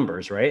blanking out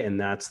numbers, right? And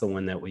that's the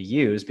one that we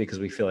use because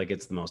we feel like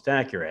it's the most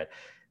accurate.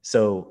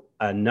 So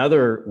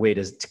another way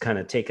to kind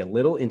of take a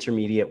little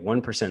intermediate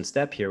 1%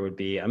 step here would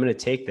be, I'm going to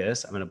take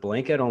this, I'm going to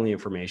blank out all the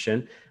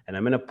information, and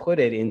I'm going to put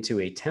it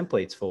into a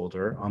templates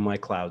folder on my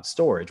cloud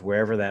storage,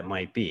 wherever that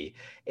might be.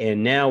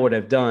 And now what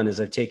I've done is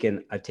I've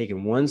taken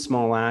one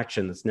small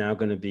action that's now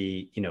going to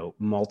be,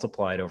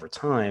 multiplied over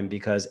time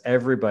because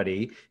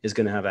everybody is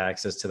going to have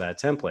access to that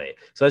template.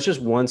 So that's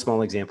just one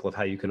small example of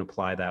how you can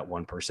apply that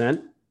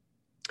 1%.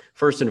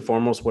 First and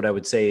foremost, what I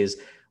would say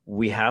is,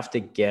 we have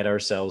to get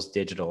ourselves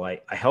digital. I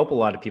help a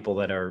lot of people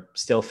that are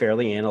still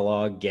fairly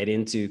analog get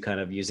into kind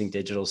of using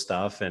digital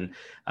stuff. And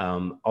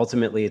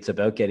ultimately, it's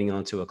about getting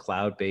onto a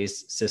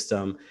cloud-based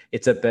system.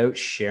 It's about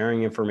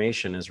sharing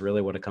information is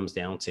really what it comes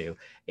down to.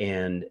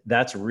 And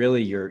that's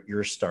really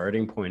your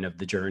starting point of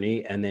the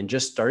journey. And then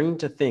just starting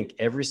to think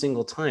every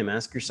single time,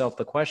 ask yourself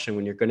the question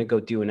when you're going to go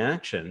do an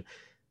action,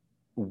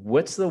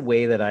 what's the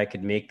way that I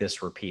could make this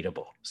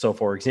repeatable? So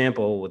for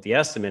example, with the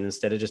estimate,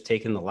 instead of just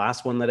taking the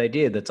last one that I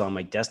did that's on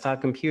my desktop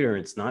computer,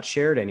 and it's not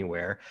shared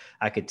anywhere,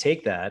 I could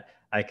take that,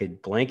 I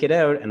could blank it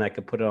out, and I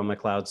could put it on my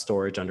cloud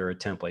storage under a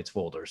templates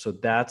folder. So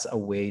that's a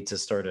way to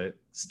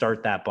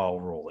start that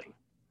ball rolling.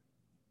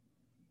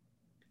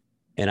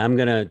 And I'm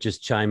going to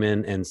just chime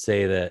in and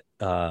say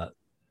that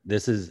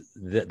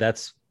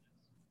that's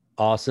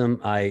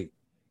awesome. I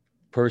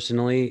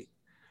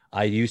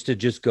used to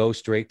just go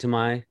straight to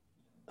my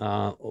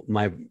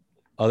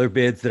other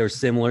bids that are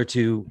similar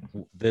to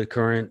the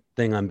current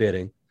thing I'm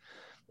bidding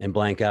and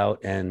blank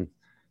out. And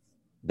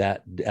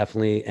that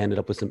definitely ended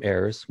up with some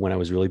errors when I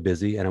was really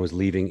busy and I was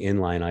leaving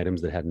inline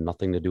items that had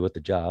nothing to do with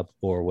the job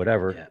or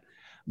whatever. Yeah.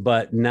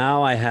 But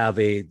now I have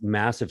a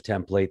massive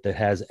template that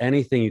has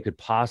anything you could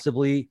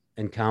possibly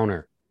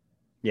encounter.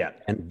 Yeah.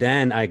 And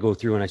then I go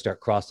through and I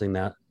start crossing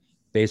that,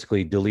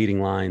 basically deleting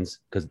lines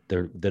because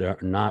that are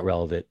not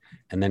relevant,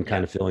 and then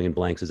kind of filling in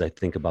blanks as I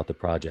think about the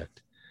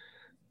project.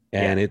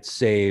 And it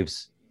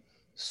saves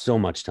so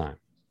much time.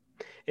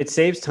 It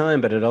saves time,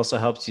 but it also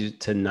helps you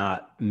to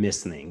not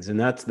miss things. And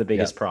that's the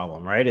biggest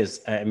problem, right?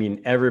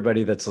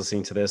 Everybody that's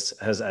listening to this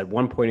has at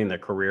one point in their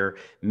career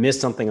missed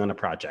something on a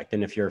project.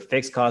 And if you're a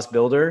fixed cost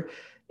builder,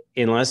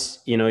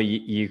 unless, you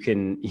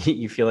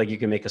feel like you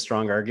can make a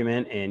strong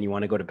argument and you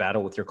want to go to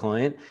battle with your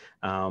client,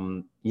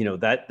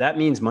 that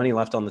means money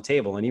left on the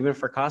table. And even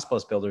for cost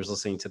plus builders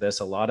listening to this,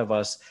 a lot of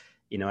us,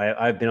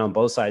 I've been on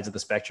both sides of the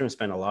spectrum,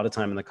 spent a lot of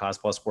time in the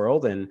cost plus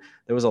world. And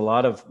there was a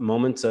lot of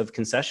moments of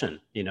concession,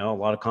 a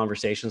lot of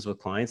conversations with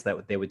clients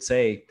that they would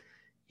say,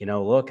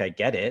 look, I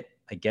get it.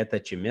 I get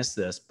that you missed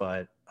this,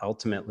 but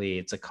ultimately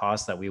it's a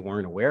cost that we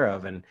weren't aware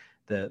of. And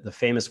the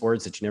famous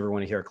words that you never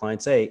want to hear a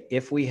client say,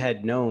 if we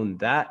had known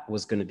that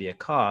was going to be a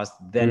cost,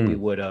 then we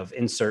would have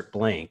insert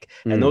blank.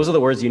 And those are the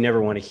words you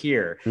never want to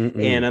hear.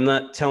 And I'm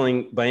not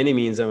telling by any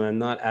means, I'm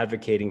not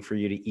advocating for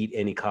you to eat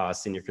any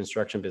costs in your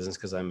construction business,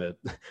 because I'm a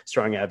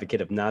strong advocate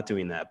of not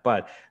doing that.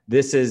 But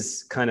this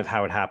is kind of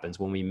how it happens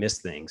when we miss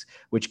things,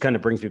 which kind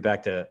of brings me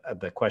back to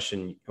the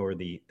question, or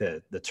the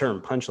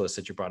term punch list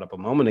that you brought up a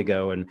moment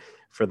ago. And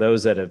for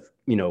those that have,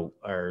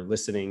 are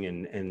listening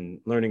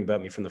and learning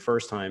about me from the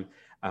first time,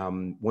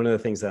 one of the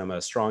things that I'm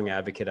a strong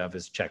advocate of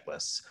is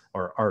checklists,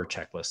 or our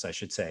checklists, I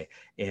should say.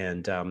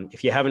 And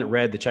if you haven't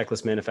read the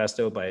Checklist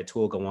Manifesto by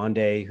Atul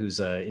Gawande, who's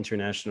an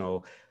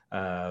international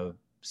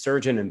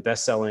surgeon and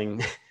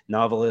best-selling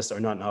novelist, or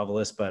not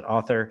novelist, but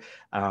author,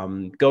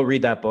 go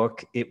read that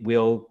book. It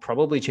will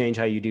probably change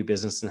how you do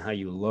business and how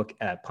you look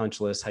at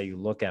punch lists, how you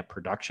look at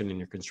production in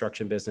your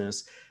construction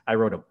business. I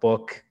wrote a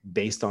book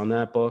based on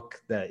that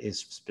book that is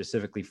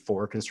specifically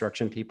for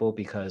construction people,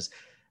 because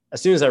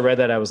as soon as I read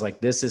that, I was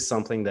like, this is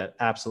something that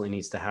absolutely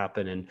needs to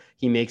happen. And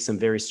he makes some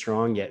very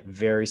strong yet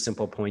very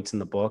simple points in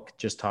the book,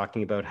 just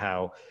talking about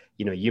how,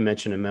 you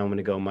mentioned a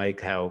moment ago,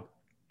 Mike, how,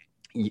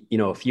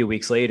 a few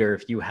weeks later,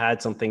 if you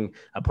had something,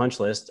 a punch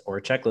list or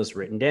a checklist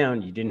written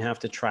down, you didn't have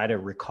to try to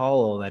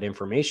recall all that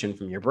information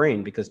from your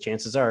brain, because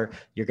chances are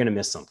you're going to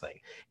miss something.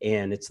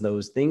 And it's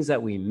those things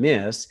that we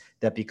miss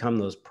that become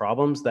those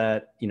problems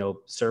that,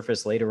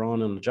 surface later on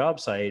the job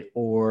site,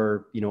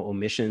 or,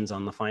 omissions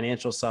on the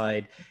financial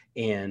side.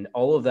 And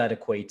all of that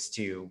equates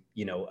to,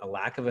 a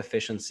lack of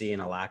efficiency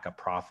and a lack of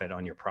profit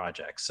on your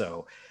project.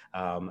 So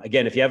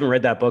again, if you haven't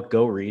read that book,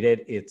 go read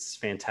it. It's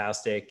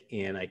fantastic.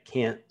 And I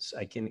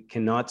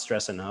cannot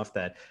stress enough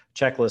that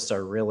checklists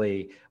are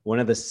really one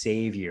of the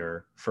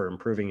savior for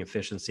improving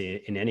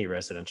efficiency in any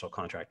residential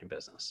contracting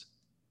business.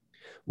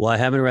 Well, I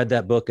haven't read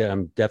that book.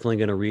 I'm definitely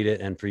going to read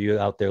it. And for you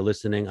out there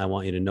listening, I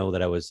want you to know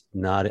that I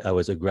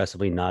was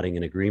aggressively nodding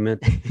in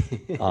agreement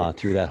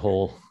through that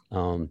whole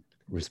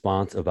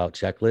response about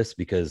checklists,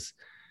 because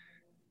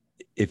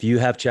if you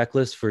have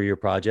checklists for your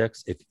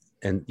projects,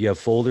 and you have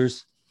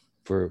folders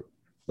for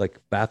like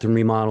bathroom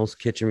remodels,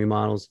 kitchen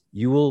remodels,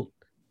 you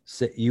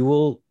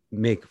will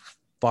make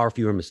far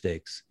fewer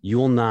mistakes. You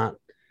will not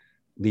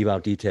leave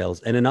out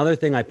details. And another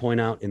thing I point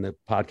out in the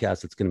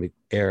podcast that's going to be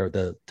air,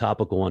 the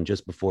topical one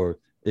just before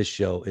this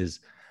show,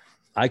 is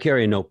I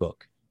carry a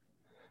notebook,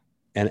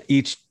 and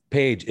each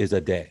page is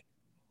a day.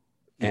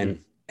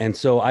 And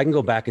so I can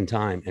go back in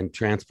time and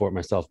transport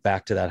myself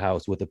back to that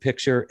house with a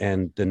picture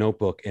and the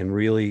notebook. And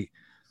really,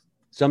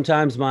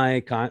 sometimes my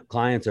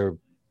clients are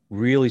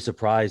really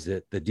surprised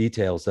at the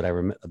details that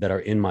that are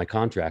in my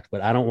contract,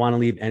 but I don't want to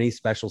leave any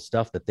special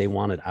stuff that they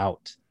wanted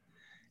out.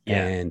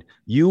 Yeah. And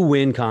you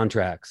win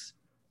contracts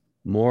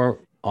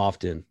more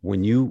often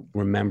when you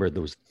remember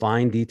those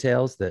fine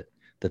details that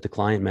the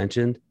client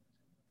mentioned,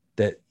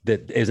 that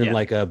isn't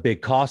like a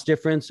big cost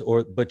difference,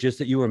 but just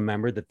that you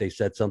remember that they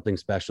said something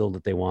special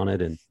that they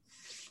wanted. And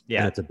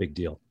that's a big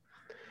deal.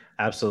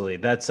 Absolutely.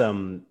 That's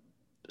sorry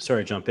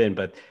to jump in,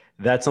 but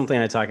that's something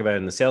I talk about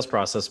in the sales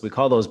process. We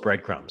call those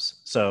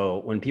breadcrumbs.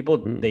 So when people,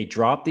 they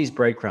drop these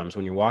breadcrumbs,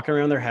 when you're walking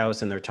around their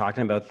house and they're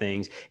talking about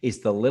things, it's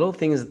the little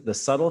things, the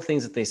subtle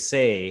things that they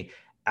say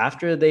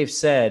after they've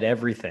said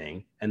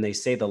everything, and they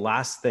say the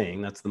last thing.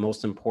 That's the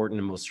most important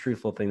and most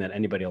truthful thing that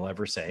anybody will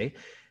ever say.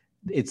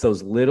 It's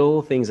those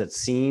little things that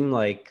seem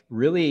like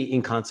really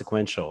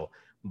inconsequential,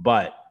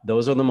 but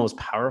those are the most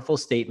powerful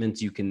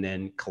statements you can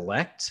then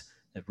collect,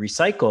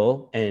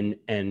 recycle, and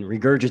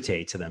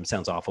regurgitate to them.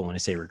 Sounds awful when I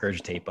say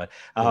regurgitate, but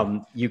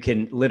you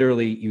can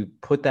literally, you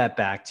put that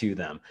back to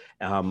them.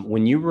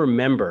 When you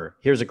remember,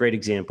 here's a great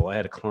example. I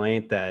had a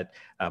client that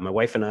my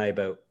wife and I,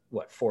 about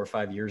 4 or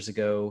 5 years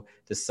ago,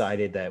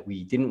 decided that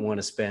we didn't want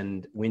to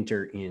spend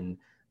winter in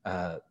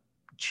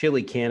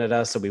chilly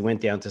Canada. So we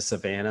went down to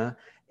Savannah.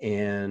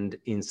 And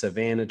in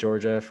Savannah,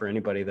 Georgia, for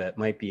anybody that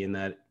might be in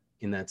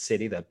that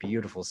city, that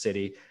beautiful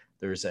city,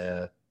 there's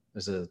a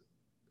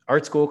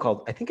art school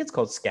called, I think it's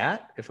called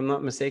SCAT, if I'm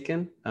not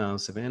mistaken,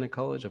 Savannah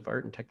College of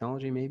Art and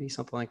Technology, maybe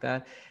something like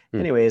that.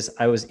 Anyways,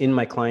 I was in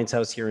my client's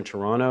house here in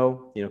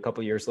Toronto, a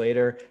couple of years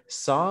later,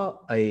 saw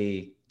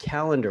a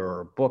calendar or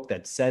a book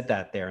that said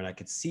that there, and I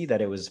could see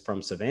that it was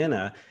from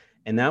Savannah.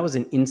 And that was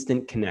an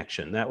instant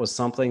connection. That was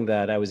something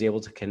that I was able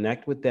to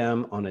connect with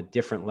them on a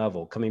different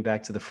level. Coming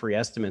back to the free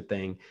estimate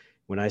thing,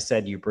 when I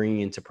said you bring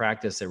into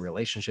practice a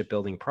relationship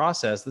building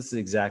process, this is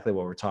exactly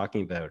what we're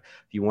talking about.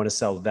 If you want to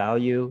sell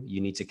value,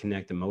 you need to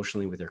connect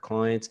emotionally with your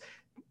clients.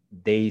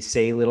 They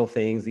say little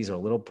things. These are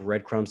little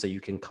breadcrumbs that you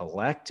can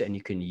collect and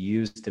you can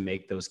use to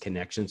make those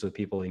connections with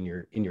people in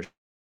your.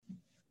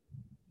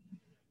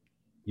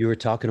 You were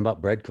talking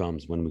about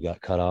breadcrumbs when we got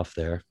cut off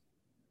there.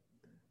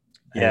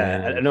 Yeah.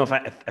 I And don't know if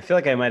I feel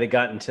like I might've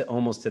gotten to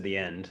almost to the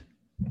end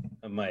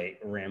of my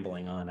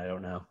rambling on. I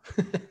don't know.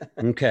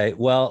 okay,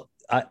 well,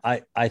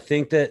 I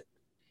think that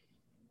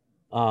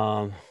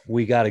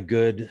we got a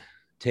good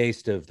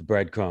taste of the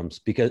breadcrumbs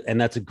because, and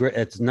that's a great.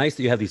 It's nice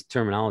that you have these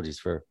terminologies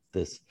for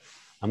this.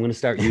 I'm going to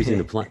start using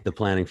the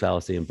planning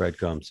fallacy and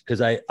breadcrumbs because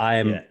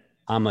Yeah.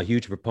 I'm a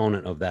huge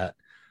proponent of that.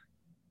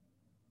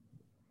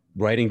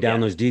 Writing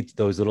down Yeah.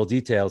 those little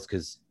details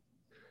because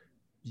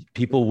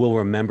people will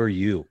remember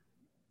you.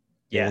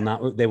 Yeah.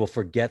 They will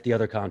forget the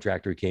other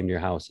contractor who came to your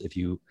house if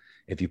you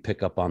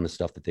pick up on the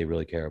stuff that they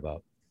really care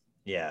about.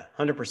 Yeah,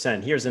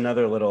 100%. Here's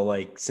another little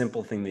like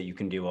simple thing that you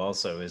can do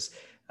also is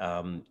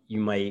you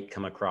might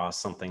come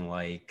across something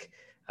like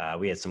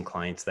we had some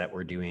clients that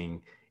were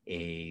doing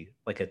a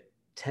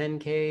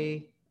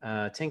 10K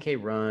 10K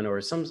run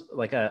or some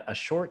like a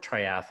short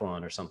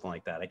triathlon or something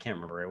like that. I can't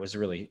remember. It was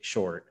really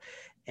short.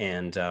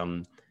 And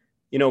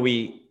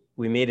we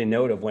made a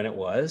note of when it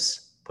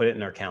was, put it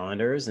in our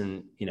calendars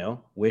and,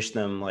 wish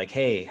them like,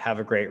 hey, have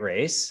a great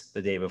race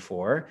the day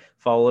before,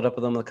 followed up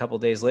with them a couple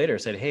of days later,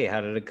 said, hey,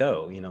 how did it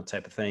go?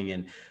 Type of thing.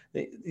 And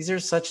these are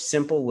such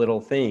simple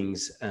little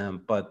things.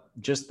 But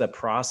just the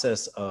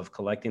process of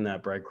collecting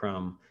that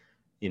breadcrumb,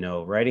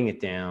 writing it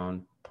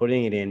down,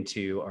 putting it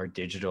into our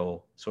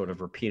digital sort of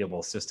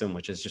repeatable system,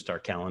 which is just our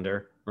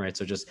calendar, right?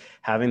 So just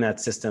having that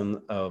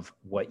system of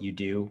what you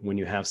do when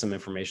you have some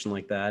information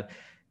like that,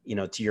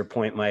 to your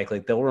point, Mike,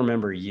 like they'll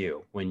remember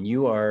you when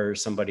you are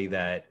somebody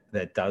that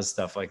does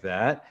stuff like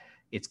that.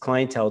 It's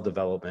clientele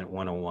development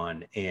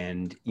 101.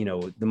 And,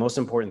 the most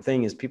important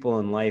thing is people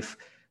in life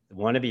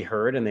want to be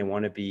heard and they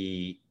want to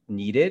be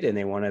needed and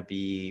they want to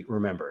be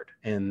remembered.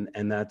 And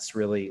that's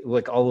really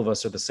like all of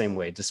us are the same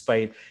way,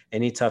 despite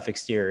any tough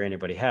exterior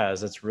anybody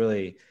has. That's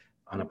really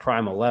on a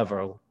primal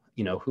level,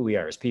 who we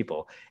are as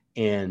people.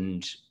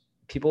 And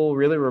people will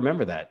really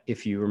remember that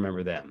if you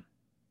remember them.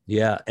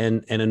 Yeah,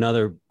 and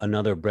another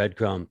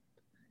breadcrumb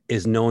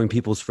is knowing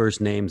people's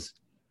first names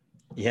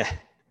Yeah.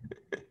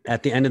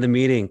 at the end of the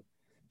meeting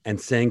and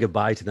saying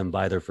goodbye to them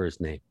by their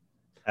first name.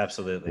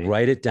 Absolutely.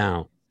 Write it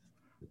down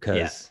Yeah.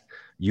 because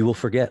you will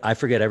forget. I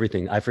forget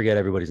everything. I forget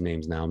everybody's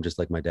names now. I'm just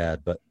like my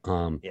dad,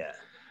 Yeah.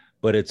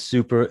 but it's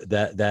super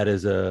that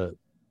is a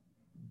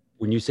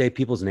when you say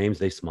people's names,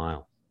 they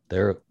smile.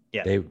 They're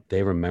Yeah.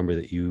 they remember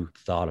that you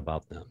thought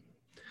about them.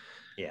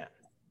 Yeah.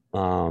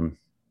 Um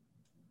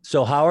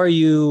so how are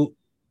you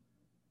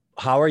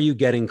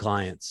getting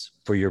clients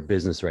for your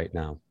business right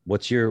now?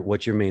 What's your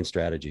main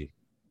strategy?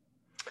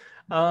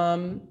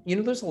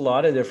 There's a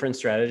lot of different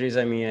strategies.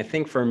 I mean, I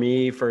think for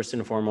me, first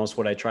and foremost,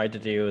 what I tried to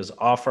do is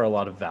offer a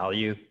lot of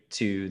value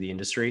to the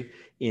industry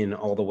in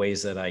all the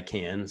ways that I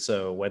can.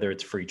 So whether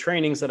it's free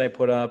trainings that I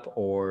put up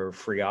or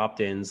free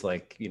opt-ins,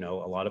 like, a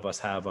lot of us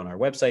have on our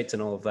websites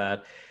and all of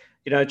that,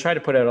 I try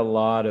to put out a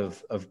lot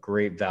of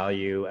great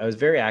value. I was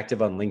very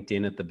active on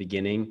LinkedIn at the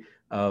beginning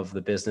of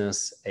the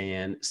business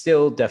and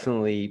still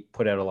definitely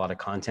put out a lot of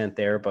content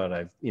there, but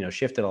I've,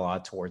 shifted a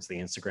lot towards the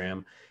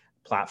Instagram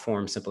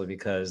platform simply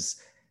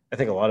because I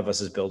think a lot of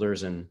us as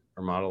builders and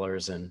or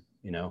modelers and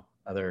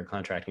other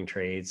contracting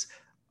trades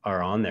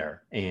are on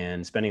there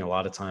and spending a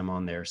lot of time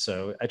on there.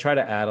 So I try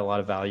to add a lot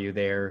of value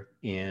there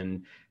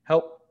and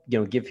help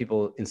give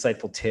people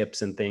insightful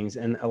tips and things.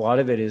 And a lot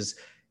of it is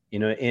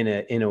in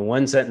a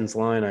one sentence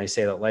line, I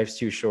say that life's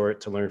too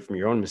short to learn from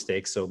your own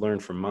mistakes, so learn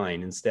from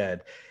mine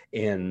instead.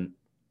 And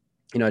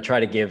I try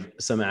to give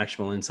some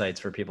actionable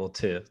insights for people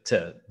to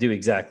do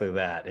exactly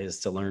that, is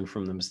to learn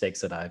from the mistakes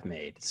that I've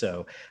made.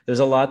 So there's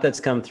a lot that's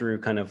come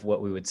through kind of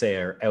what we would say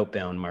are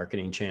outbound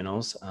marketing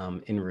channels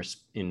in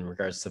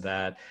regards to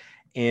that.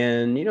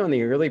 And, in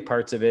the early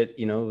parts of it,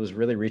 it was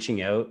really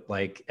reaching out,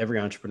 like every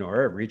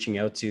entrepreneur, reaching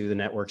out to the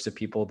networks of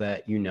people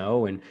that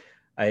and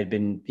I had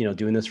been,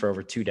 doing this for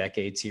over 2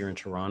 decades here in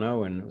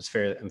Toronto and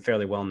I'm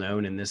fairly well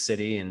known in this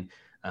city. And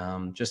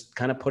just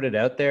kind of put it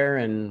out there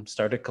and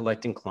started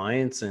collecting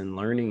clients and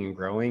learning and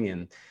growing,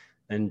 and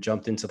then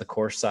jumped into the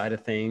course side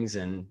of things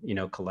and,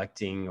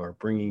 collecting or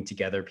bringing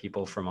together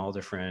people from all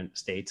different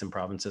states and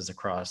provinces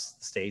across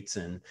the states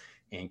and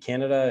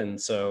Canada. And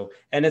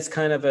it's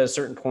kind of a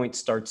certain point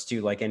starts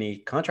to, like any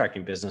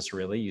contracting business,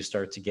 really, you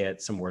start to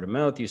get some word of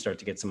mouth, you start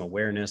to get some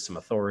awareness, some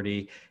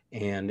authority,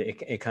 and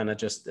it kind of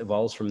just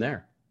evolves from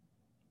there.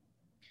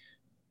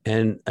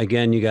 And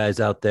again, you guys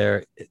out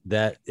there,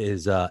 that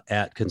is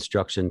at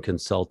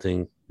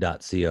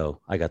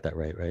constructionconsulting.co. I got that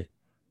right?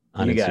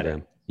 On You got it.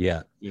 Instagram.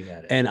 Yeah. You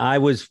got it. And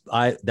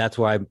that's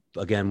where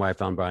I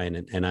found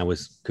Bryan, and I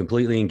was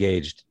completely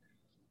engaged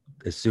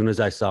as soon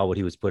as I saw what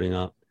he was putting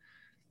up.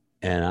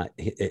 And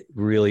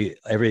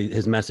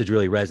his message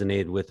really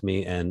resonated with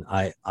me. And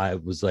I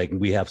was like,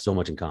 we have so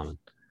much in common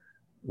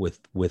with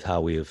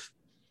how we have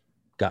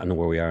gotten to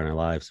where we are in our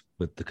lives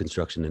with the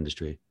construction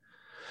industry.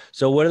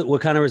 So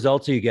what kind of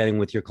results are you getting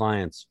with your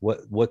clients?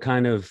 What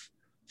kind of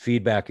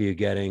feedback are you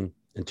getting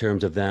in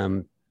terms of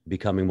them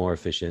becoming more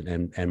efficient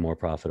and more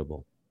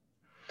profitable?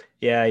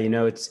 Yeah,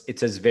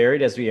 it's as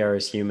varied as we are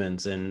as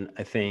humans, and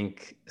I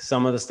think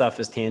some of the stuff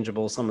is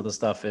tangible, some of the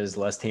stuff is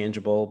less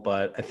tangible.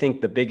 But I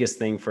think the biggest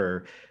thing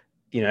for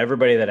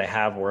everybody that I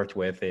have worked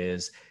with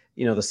is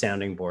the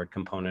sounding board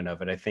component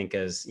of it. I think,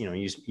 as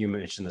you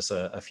mentioned this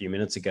a few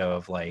minutes ago,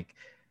 of like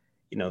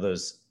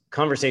those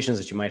conversations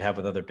that you might have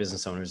with other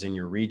business owners in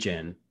your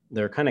region.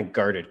 They're kind of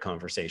guarded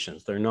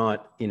conversations. They're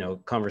not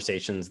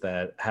conversations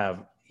that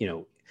have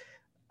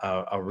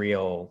a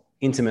real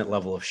intimate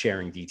level of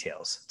sharing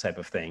details type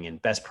of thing,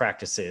 and best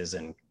practices,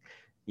 and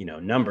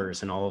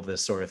numbers, and all of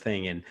this sort of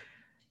thing. And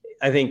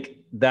I think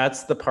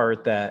that's the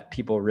part that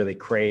people really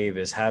crave,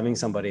 is having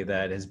somebody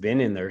that has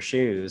been in their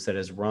shoes, that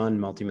has run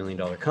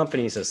multi-million-dollar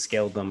companies, has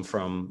scaled them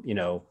from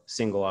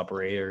single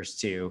operators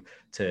to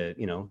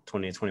 20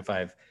 to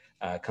 25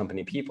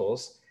 company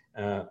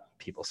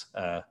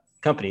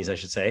companies, I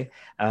should say.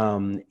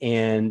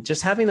 And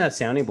just having that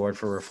sounding board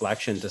for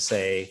reflection to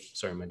say,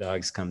 sorry, my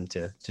dog's come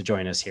to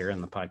join us here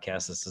on the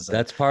podcast. This is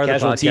That's part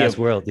of the podcast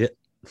world. Yeah.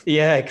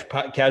 Yeah,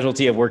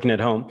 casualty of working at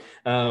home.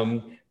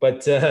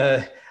 But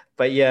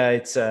yeah,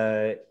 it's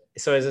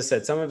so as I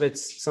said, some of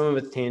it's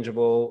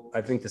tangible.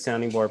 I think the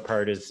sounding board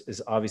part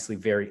is obviously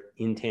very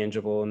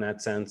intangible in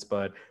that sense,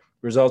 but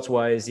results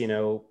wise,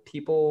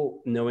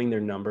 people knowing their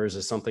numbers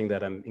is something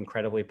that I'm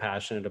incredibly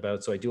passionate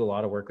about. So I do a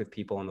lot of work with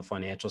people on the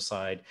financial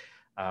side,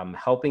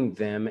 helping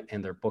them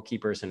and their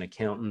bookkeepers and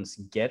accountants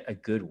get a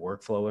good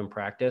workflow in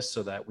practice,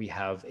 so that we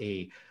have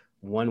a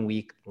 1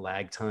 week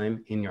lag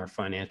time in your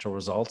financial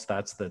results.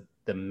 That's the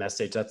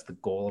message. That's the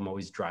goal I'm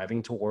always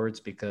driving towards,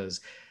 because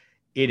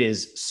it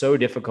is so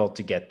difficult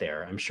to get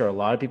there. I'm sure a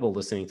lot of people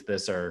listening to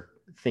this are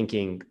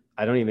thinking,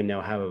 I don't even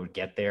know how I would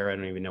get there. I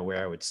don't even know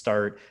where I would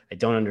start. I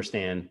don't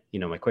understand,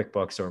 my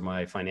QuickBooks or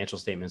my financial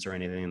statements or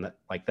anything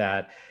like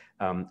that.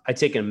 I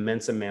take an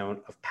immense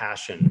amount of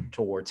passion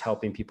towards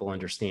helping people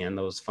understand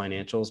those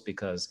financials,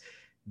 because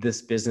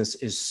this business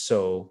is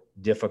so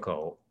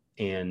difficult.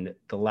 And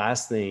the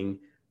last thing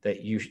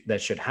that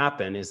should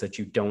happen is that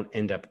you don't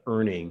end up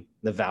earning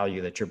the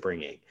value that you're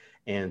bringing.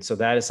 And so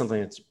that is something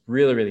that's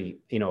really,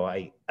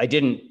 really, I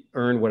didn't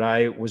earn what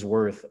I was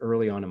worth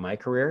early on in my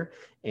career.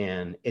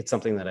 And it's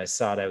something that I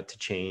sought out to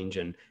change,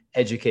 and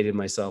educated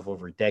myself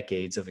over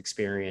decades of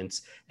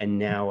experience. And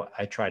now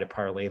I try to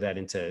parlay that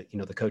into,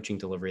 the coaching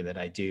delivery that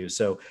I do.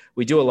 So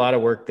we do a lot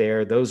of work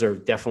there. Those are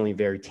definitely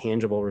very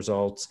tangible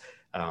results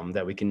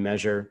that we can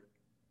measure.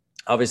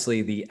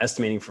 Obviously, the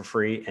estimating for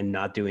free and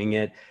not doing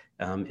it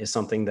is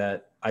something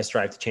that I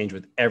strive to change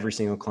with every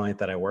single client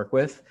that I work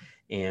with.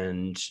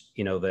 And,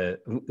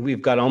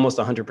 we've got almost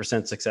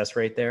 100% success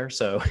rate there.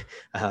 So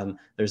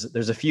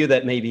there's a few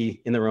that may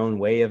be in their own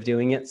way of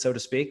doing it, so to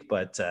speak,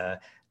 but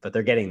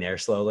they're getting there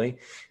slowly.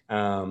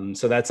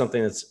 So that's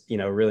something that's,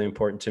 really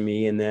important to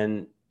me. And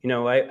then,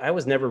 I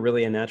was never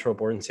really a natural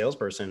born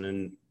salesperson.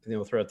 And,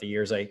 throughout the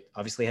years, I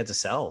obviously had to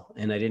sell,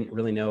 and I didn't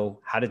really know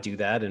how to do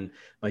that. And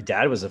my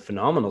dad was a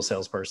phenomenal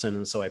salesperson.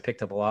 And so I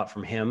picked up a lot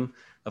from him,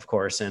 of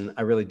course. And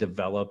I really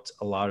developed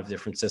a lot of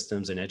different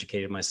systems and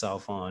educated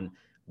myself on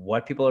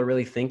what people are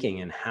really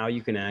thinking, and how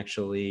you can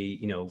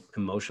actually,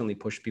 emotionally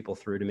push people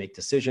through to make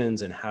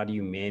decisions, and how do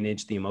you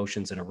manage the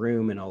emotions in a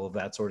room, and all of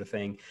that sort of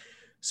thing.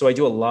 So I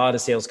do a lot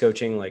of sales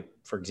coaching. Like,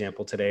 for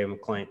example, today a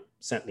client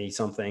sent me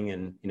something,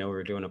 and, we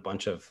were doing a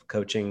bunch of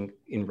coaching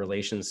in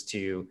relations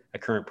to a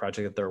current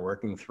project that they're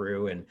working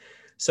through. And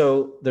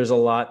so there's a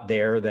lot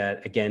there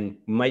that, again,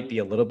 might be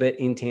a little bit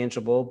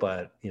intangible,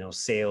 but,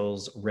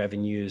 sales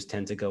revenues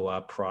tend to go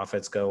up,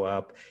 profits go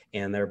up,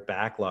 and their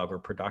backlog or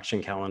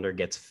production calendar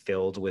gets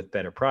filled with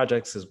better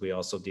projects, as we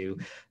also do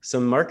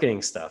some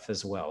marketing stuff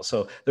as well.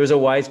 So there's a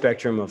wide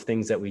spectrum of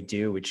things that we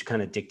do, which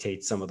kind of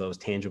dictates some of those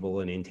tangible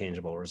and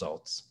intangible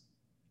results.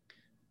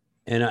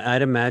 And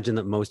I'd imagine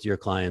that most of your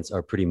clients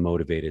are pretty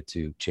motivated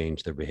to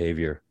change their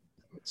behavior,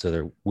 so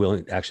they're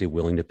actually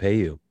willing to pay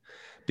you,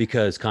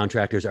 because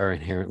contractors are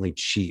inherently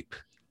cheap.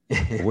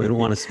 We don't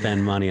want to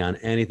spend money on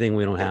anything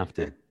we don't have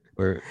to.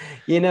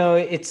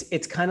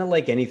 It's kind of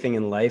like anything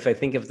in life. I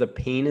think if the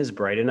pain is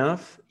bright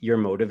enough, you're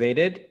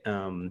motivated.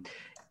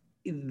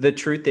 The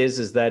truth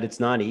is that it's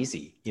not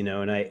easy,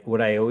 and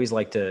what I always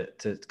like to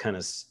kind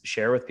of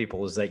share with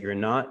people is that you're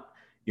not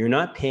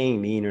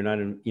paying me, and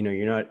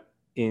you're not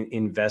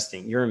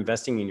investing. You're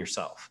investing in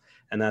yourself.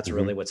 And that's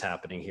really what's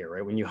happening here,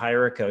 right? When you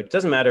hire a coach, it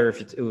doesn't matter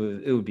if it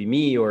would be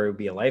me, or it would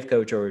be a life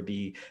coach, or it would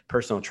be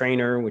personal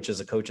trainer, which is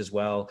a coach as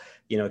well,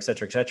 et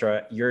cetera, et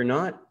cetera. You're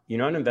not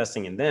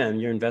investing in them,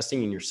 you're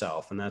investing in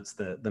yourself. And that's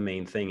the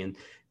main thing. And,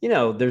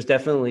 there's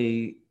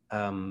definitely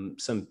some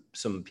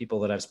people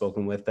that I've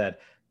spoken with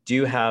that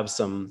do have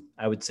some,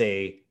 I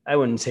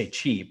wouldn't say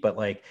cheap, but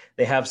like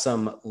they have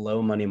some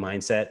low money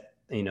mindset,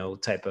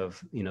 type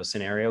of,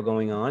 scenario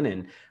going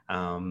on.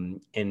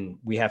 And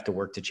we have to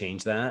work to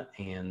change that.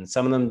 And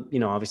some of them,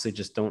 obviously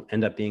just don't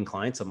end up being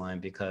clients of mine,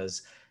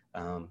 because,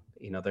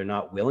 they're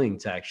not willing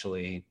to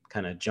actually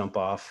kind of jump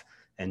off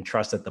and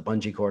trust that the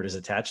bungee cord is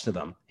attached to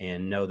them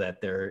and know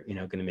that they're,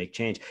 going to make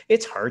change.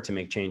 It's hard to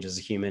make change as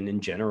a human in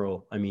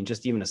general. I mean,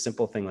 just even a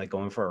simple thing like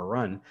going for a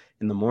run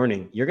in the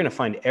morning, you're going to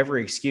find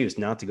every excuse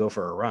not to go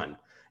for a run.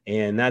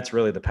 And that's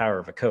really the power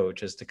of a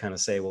coach, is to kind of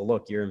say, well,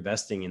 look, you're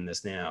investing in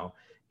this now,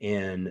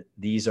 and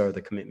these are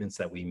the commitments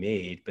that we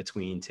made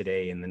between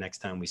today and the next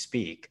time we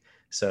speak.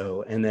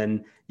 So, and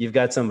then you've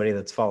got somebody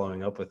that's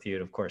following up with you,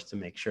 of course, to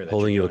make sure that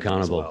Holding you you're doing it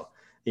as accountable. well.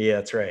 Yeah,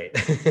 that's right.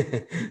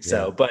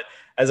 So, Yeah. but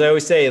as I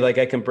always say, like,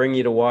 I can bring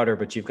you to water,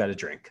 but you've got to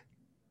drink.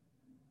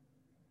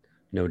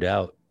 No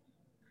doubt.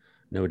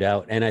 No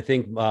doubt. And I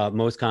think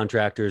most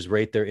contractors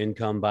rate their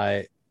income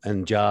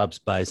and jobs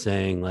by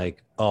saying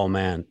like, oh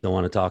man, don't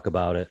want to talk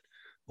about it,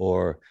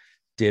 or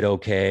did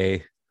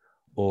okay,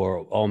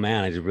 or oh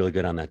man, I did really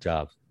good on that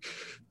job.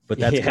 But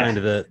that's kind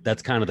of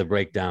the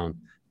breakdown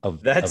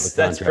of the That's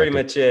pretty contractor.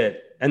 much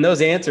it. And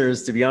those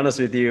answers, to be honest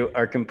with you,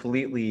 are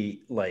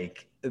completely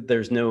like,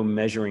 there's no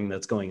measuring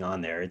that's going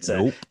on there. It's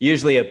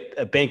usually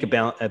a bank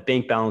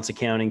balance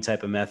accounting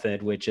type of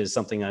method, which is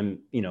something I'm,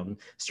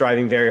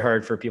 striving very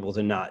hard for people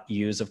to not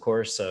use, of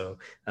course. So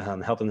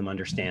helping them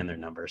understand their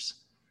numbers.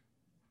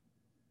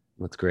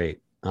 That's great.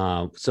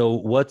 So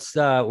what's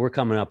we're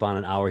coming up on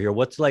an hour here.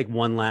 What's like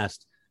one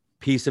last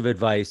piece of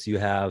advice you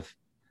have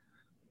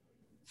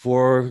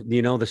for,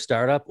 the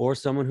startup, or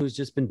someone who's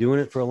just been doing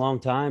it for a long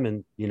time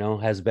and,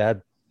 has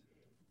bad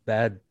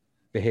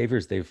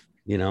behaviors? I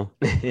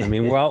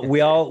mean,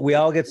 we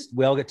all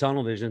get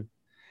tunnel vision.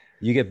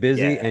 You get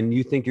busy and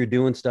you think you're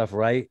doing stuff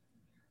right.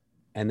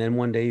 And then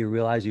one day you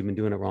realize you've been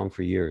doing it wrong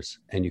for years,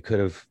 and you could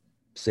have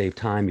saved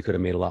time. You could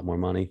have made a lot more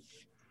money.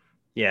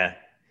 Yeah.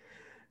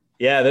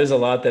 Yeah, there's a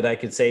lot that I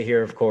could say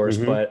here, of course,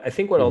 but I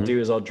think what I'll do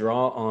is I'll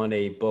draw on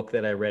a book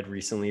that I read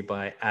recently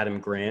by Adam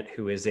Grant,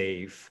 who is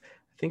I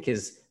think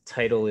his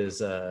title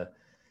is a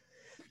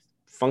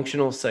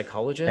functional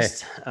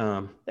psychologist.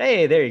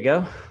 Hey, there you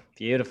go.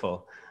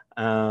 Beautiful.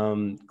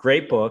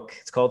 Great book.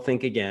 It's called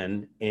Think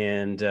Again.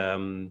 And,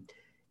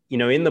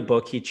 in the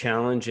book, he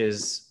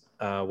challenges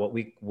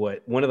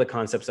one of the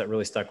concepts that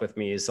really stuck with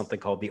me is something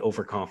called the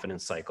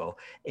overconfidence cycle.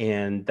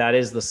 And that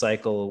is the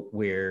cycle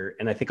where,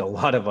 and I think a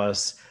lot of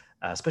us,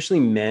 especially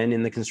men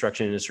in the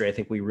construction industry, I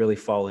think we really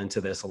fall into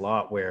this a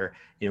lot, where,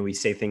 we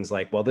say things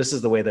like, well, this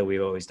is the way that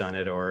we've always done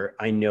it. Or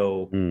I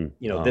know,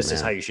 this is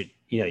how you should,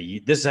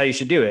 this is how you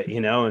should do it,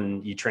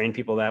 and you train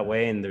people that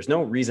way. And there's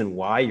no reason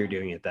why you're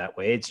doing it that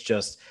way. It's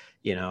just,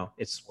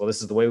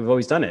 this is the way we've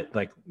always done it.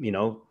 Like,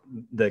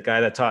 the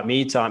guy that taught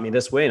me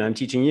this way, and I'm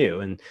teaching you,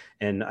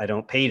 and I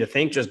don't pay you to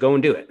think, just go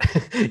and do it,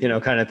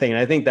 kind of thing. And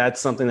I think that's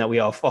something that we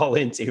all fall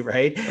into.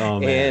 Right. Oh,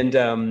 man.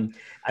 And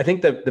I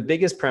think that the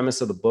biggest premise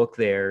of the book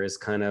there is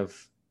kind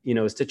of,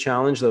 is to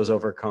challenge those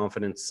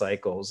overconfidence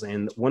cycles.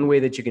 And one way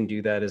that you can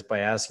do that is by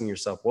asking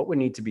yourself, what would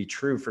need to be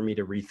true for me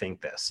to rethink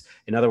this?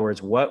 In other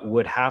words, what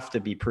would have to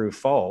be proved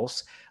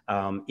false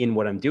in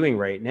what I'm doing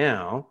right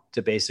now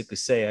to basically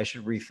say, I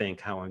should rethink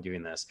how I'm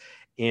doing this.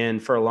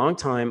 And for a long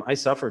time, I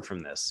suffered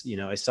from this.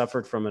 I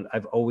suffered from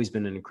I've always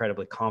been an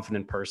incredibly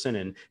confident person.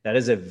 And that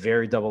is a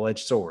very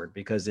double-edged sword,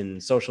 because in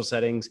social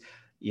settings,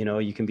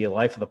 you can be a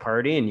life of the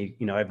party,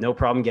 and I have no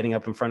problem getting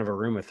up in front of a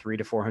room of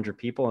 300 to 400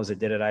 people, as I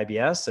did at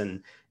IBS,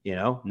 and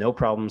no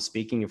problem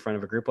speaking in front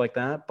of a group like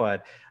that.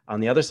 But on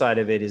the other side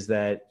of it is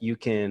that you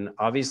can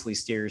obviously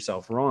steer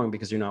yourself wrong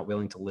because you're not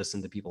willing to listen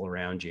to people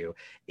around you.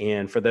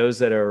 And for those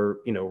that are,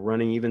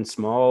 running even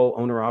small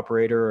owner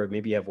operator, or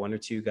maybe you have one or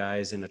two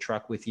guys in a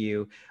truck with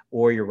you,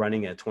 or you're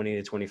running a 20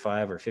 to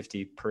 25 or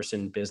 50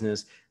 person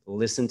business,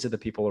 listen to the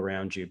people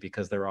around you,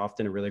 because they're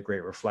often a really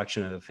great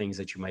reflection of the things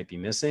that you might be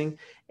missing,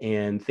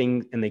 and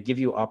they give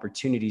you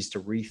opportunities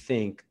to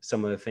rethink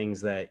some of the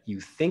things that you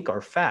think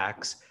are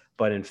facts,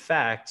 but in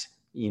fact,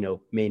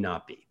 may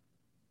not be.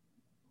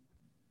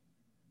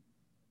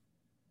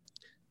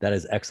 That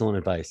is excellent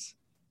advice.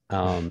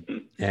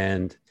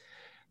 And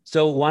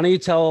so why don't you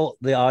tell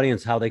the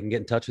audience how they can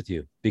get in touch with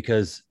you?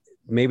 Because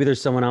maybe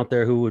there's someone out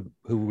there who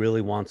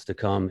really wants to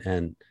come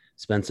and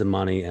spend some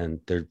money, and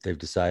they've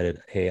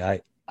decided,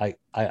 hey,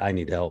 I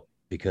need help,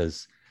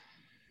 because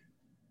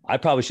I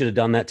probably should have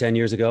done that 10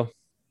 years ago.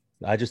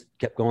 I just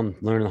kept going,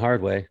 learning the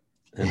hard way.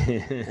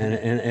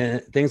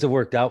 And things have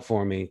worked out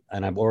for me,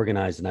 and I'm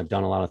organized, and I've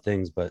done a lot of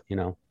things, but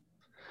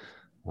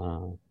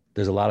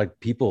there's a lot of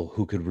people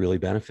who could really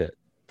benefit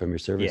from your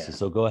services. Yeah.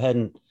 So go ahead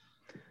and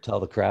tell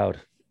the crowd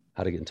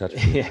how to get in touch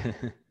with you. Yeah,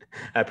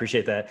 I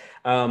appreciate that.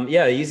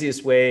 The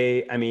easiest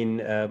way,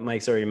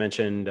 Mike's already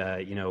mentioned,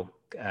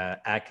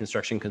 at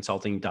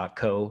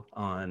constructionconsulting.co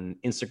on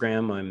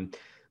Instagram. I'm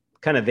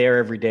kind of there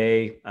every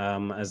day.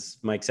 As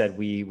Mike said,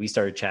 we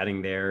started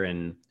chatting there,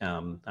 and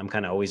I'm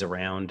kind of always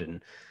around,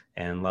 and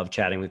and love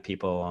chatting with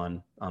people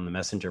on the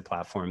Messenger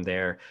platform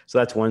there. So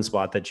that's one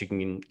spot that you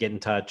can get in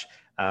touch.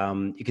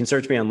 You can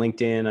search me on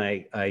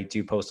LinkedIn. I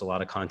do post a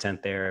lot of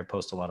content there. I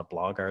post a lot of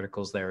blog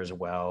articles there as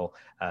well,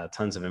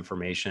 tons of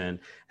information.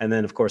 And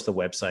then, of course, the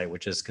website,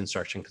 which is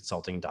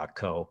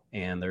constructionconsulting.co.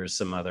 And there's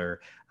some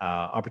other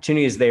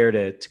opportunities there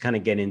to kind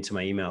of get into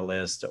my email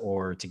list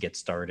or to get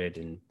started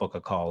and book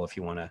a call if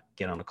you want to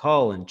get on a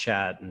call and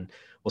chat. And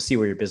we'll see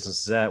where your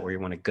business is at, where you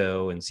want to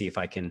go, and see if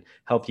I can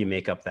help you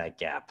make up that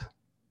gap.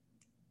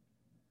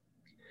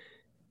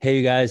 Hey,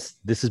 you guys,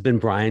 this has been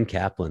Bryan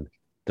Caplan,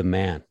 the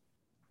man,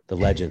 the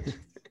legend.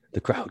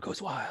 The crowd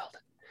goes wild.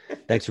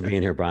 Thanks for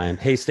being here, Bryan.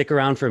 Hey, stick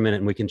around for a minute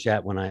and we can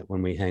chat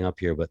when we hang up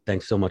here, but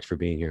thanks so much for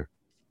being here.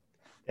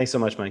 Thanks so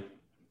much, Mike.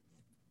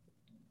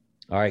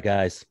 All right,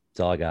 guys, that's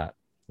all I got.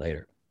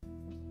 Later.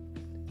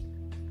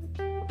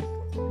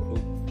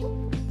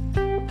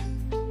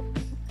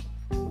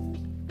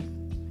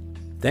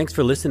 Thanks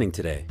for listening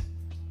today.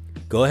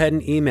 Go ahead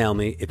and email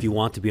me if you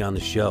want to be on the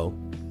show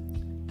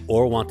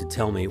or want to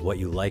tell me what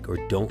you like or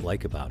don't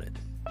like about it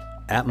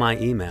at my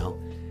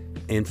email,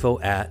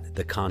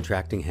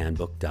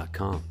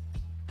 info@thecontractinghandbook.com.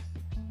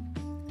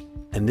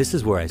 And this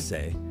is where I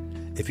say,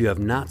 if you have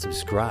not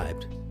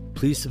subscribed,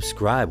 please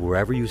subscribe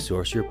wherever you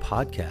source your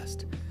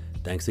podcast.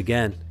 Thanks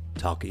again.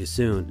 Talk to you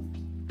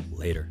soon.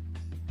 Later.